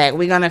mad, Zach?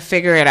 We're going to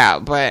figure it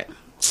out. But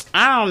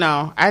I don't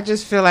know. I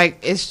just feel like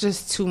it's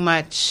just too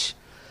much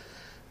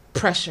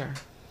pressure.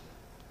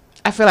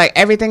 I feel like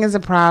everything is a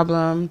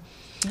problem.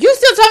 You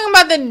still talking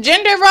about the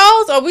gender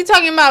roles, or we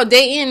talking about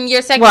dating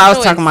your second Well, I was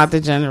choice? talking about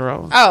the gender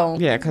roles. Oh.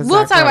 Yeah, because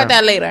we'll talk about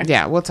that later.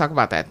 Yeah, we'll talk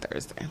about that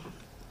Thursday.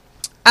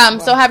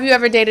 So have you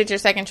ever dated your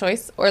second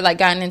choice or like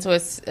gotten into a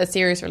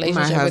serious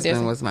relationship my with your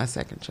husband was my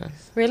second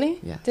choice. Really?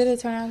 Yeah. Did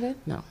it turn out good?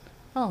 No.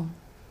 Oh.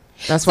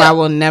 That's why I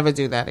will never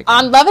do that again.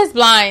 On Love is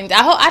Blind.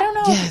 I don't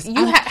know. Yes,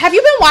 have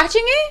you been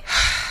watching it?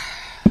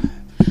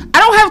 I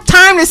don't have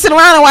time to sit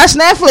around and watch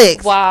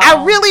Netflix. Wow.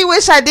 I really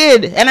wish I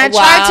did. And I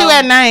tried to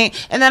at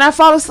night, and then I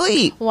fall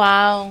asleep.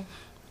 Wow.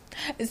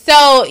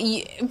 So,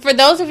 for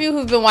those of you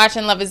who've been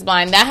watching Love is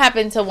Blind, that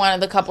happened to one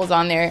of the couples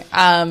on there.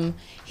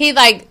 He,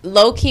 like,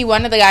 low-key,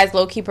 one of the guys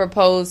low-key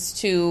proposed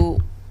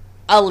to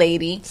a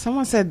lady.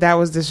 Someone said that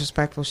was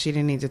disrespectful. She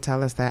didn't need to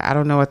tell us that. I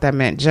don't know what that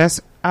meant.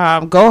 Just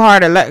go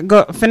harder.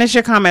 Go finish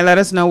your comment. Let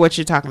us know what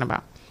you're talking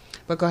about.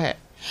 But go ahead.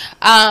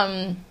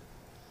 So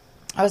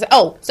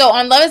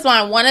on Love is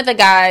Blind, one of the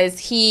guys,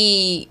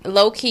 he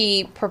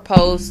low-key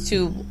proposed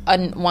to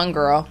one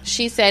girl.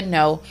 She said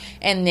no,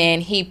 and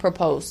then he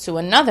proposed to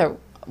another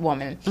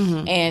woman,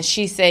 and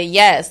she said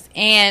yes.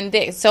 And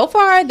so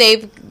far,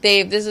 they've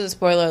this is a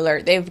spoiler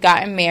alert, they've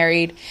gotten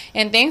married,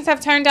 and things have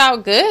turned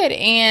out good.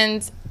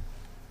 And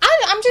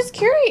I'm just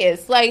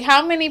curious, like,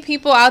 how many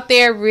people out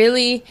there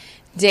really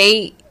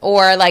date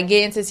or like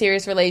get into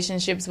serious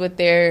relationships with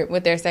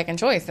their second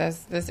choice?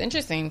 That's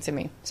interesting to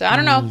me. So I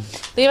don't know.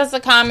 Leave us a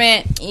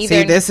comment. See,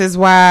 this is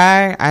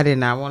why I did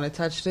not want to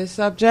touch this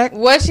subject.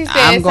 What she said.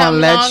 I'm gonna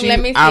let you. Let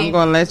me see. I'm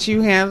gonna let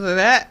you handle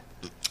that.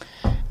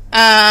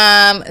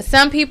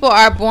 Some people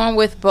are born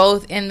with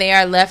both, and they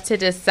are left to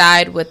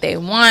decide what they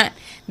want.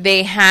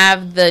 They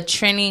have the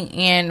Trini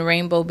and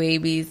Rainbow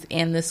babies,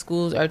 and the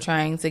schools are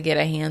trying to get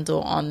a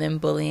handle on them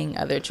bullying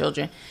other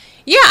children.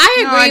 Yeah,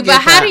 I agree, but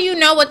how do you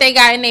know what they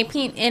got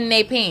in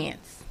their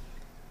pants?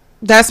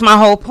 That's my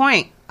whole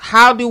point.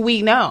 How do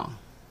we know?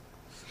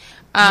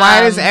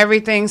 Why is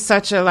everything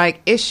such a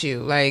like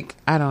issue? Like,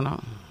 I don't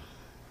know.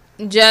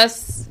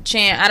 Just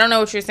Chan, I don't know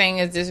what you're saying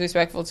is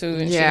disrespectful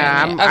to.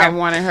 Yeah, I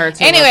wanted her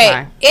to.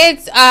 Anyway,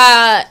 it's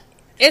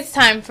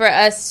time for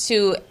us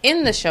to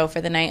end the show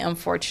for the night.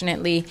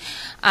 Unfortunately,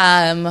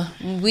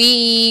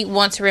 we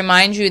want to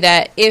remind you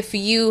that if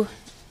you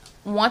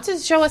want to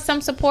show us some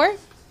support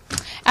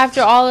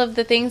after all of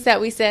the things that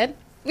we said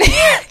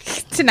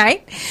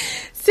tonight,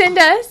 send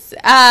us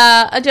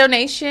a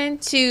donation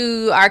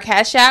to our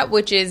Cash App,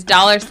 which is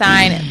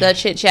 $ the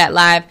Chit Chat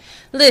Live.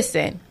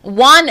 Listen,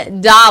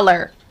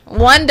 $1.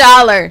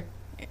 $1.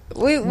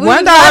 We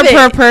 $1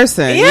 per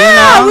person.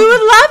 Yeah, we would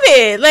love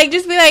it. Like,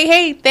 just be like,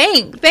 hey,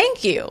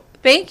 thank you.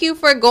 Thank you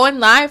for going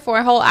live for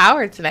a whole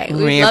hour tonight.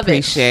 We love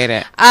appreciate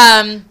it.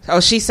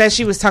 She said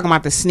she was talking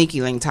about the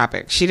sneaky link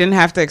topic. She didn't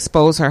have to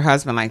expose her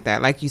husband like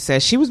that. Like you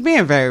said, she was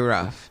being very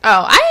rough.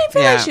 Oh, I didn't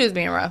feel like she was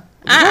being rough.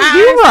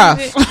 You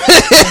rough.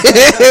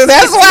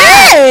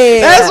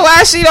 That's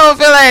why she don't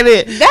feel like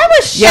it. That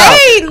was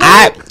shade. Yo,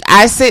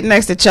 I sit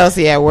next to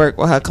Chelsea at work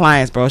with her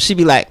clients, bro. She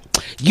be like,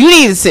 you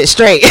need to sit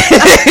straight.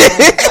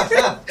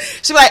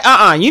 She be like,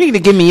 you need to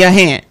give me your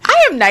hand.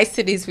 I am nice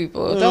to these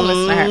people. Don't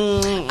listen to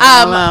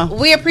her.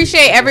 We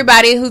appreciate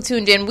everybody who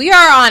tuned in. We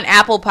are on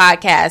Apple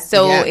Podcasts,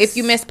 so if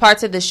you missed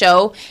parts of the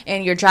show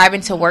and you're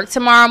driving to work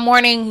tomorrow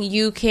morning,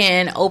 you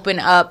can open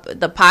up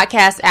the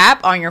podcast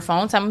app on your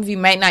phone. Some of you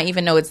might not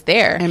even know it's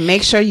there. And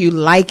make sure you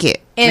like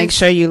it.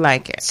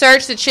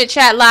 Search the Chit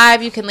Chat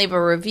Live. You can leave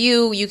a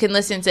review. You can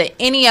listen to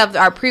any of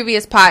our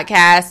previous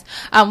podcasts.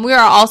 We are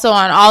also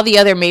on all the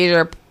other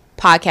major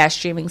podcast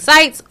streaming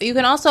sites. You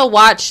can also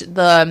watch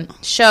the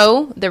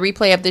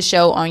replay of the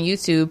show on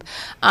YouTube.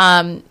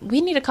 We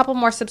need a couple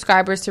more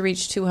subscribers to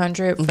reach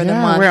 200 for the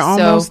month. We're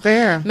almost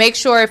there. Make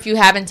sure if you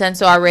haven't done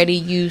so already,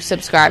 you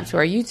subscribe to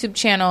our YouTube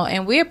channel.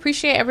 And we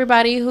appreciate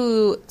everybody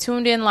who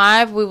tuned in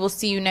live. We will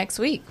see you next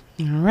week.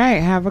 All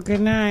right. Have a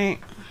good night.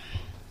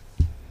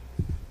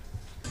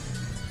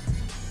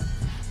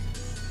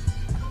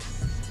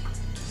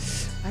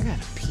 I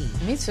gotta pee.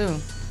 Me too.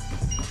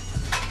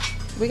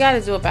 We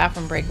gotta do a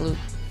bathroom break, Luke.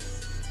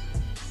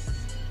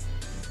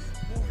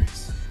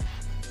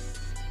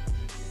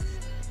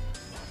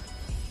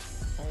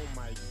 Oh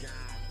my God.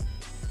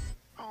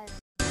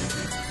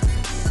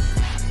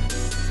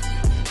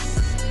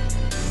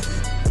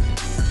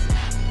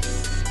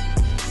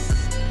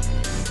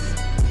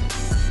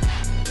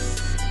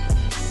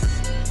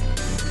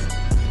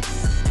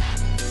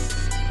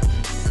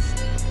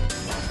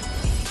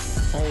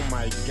 Oh my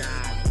my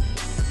God.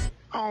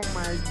 Oh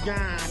my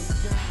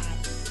God.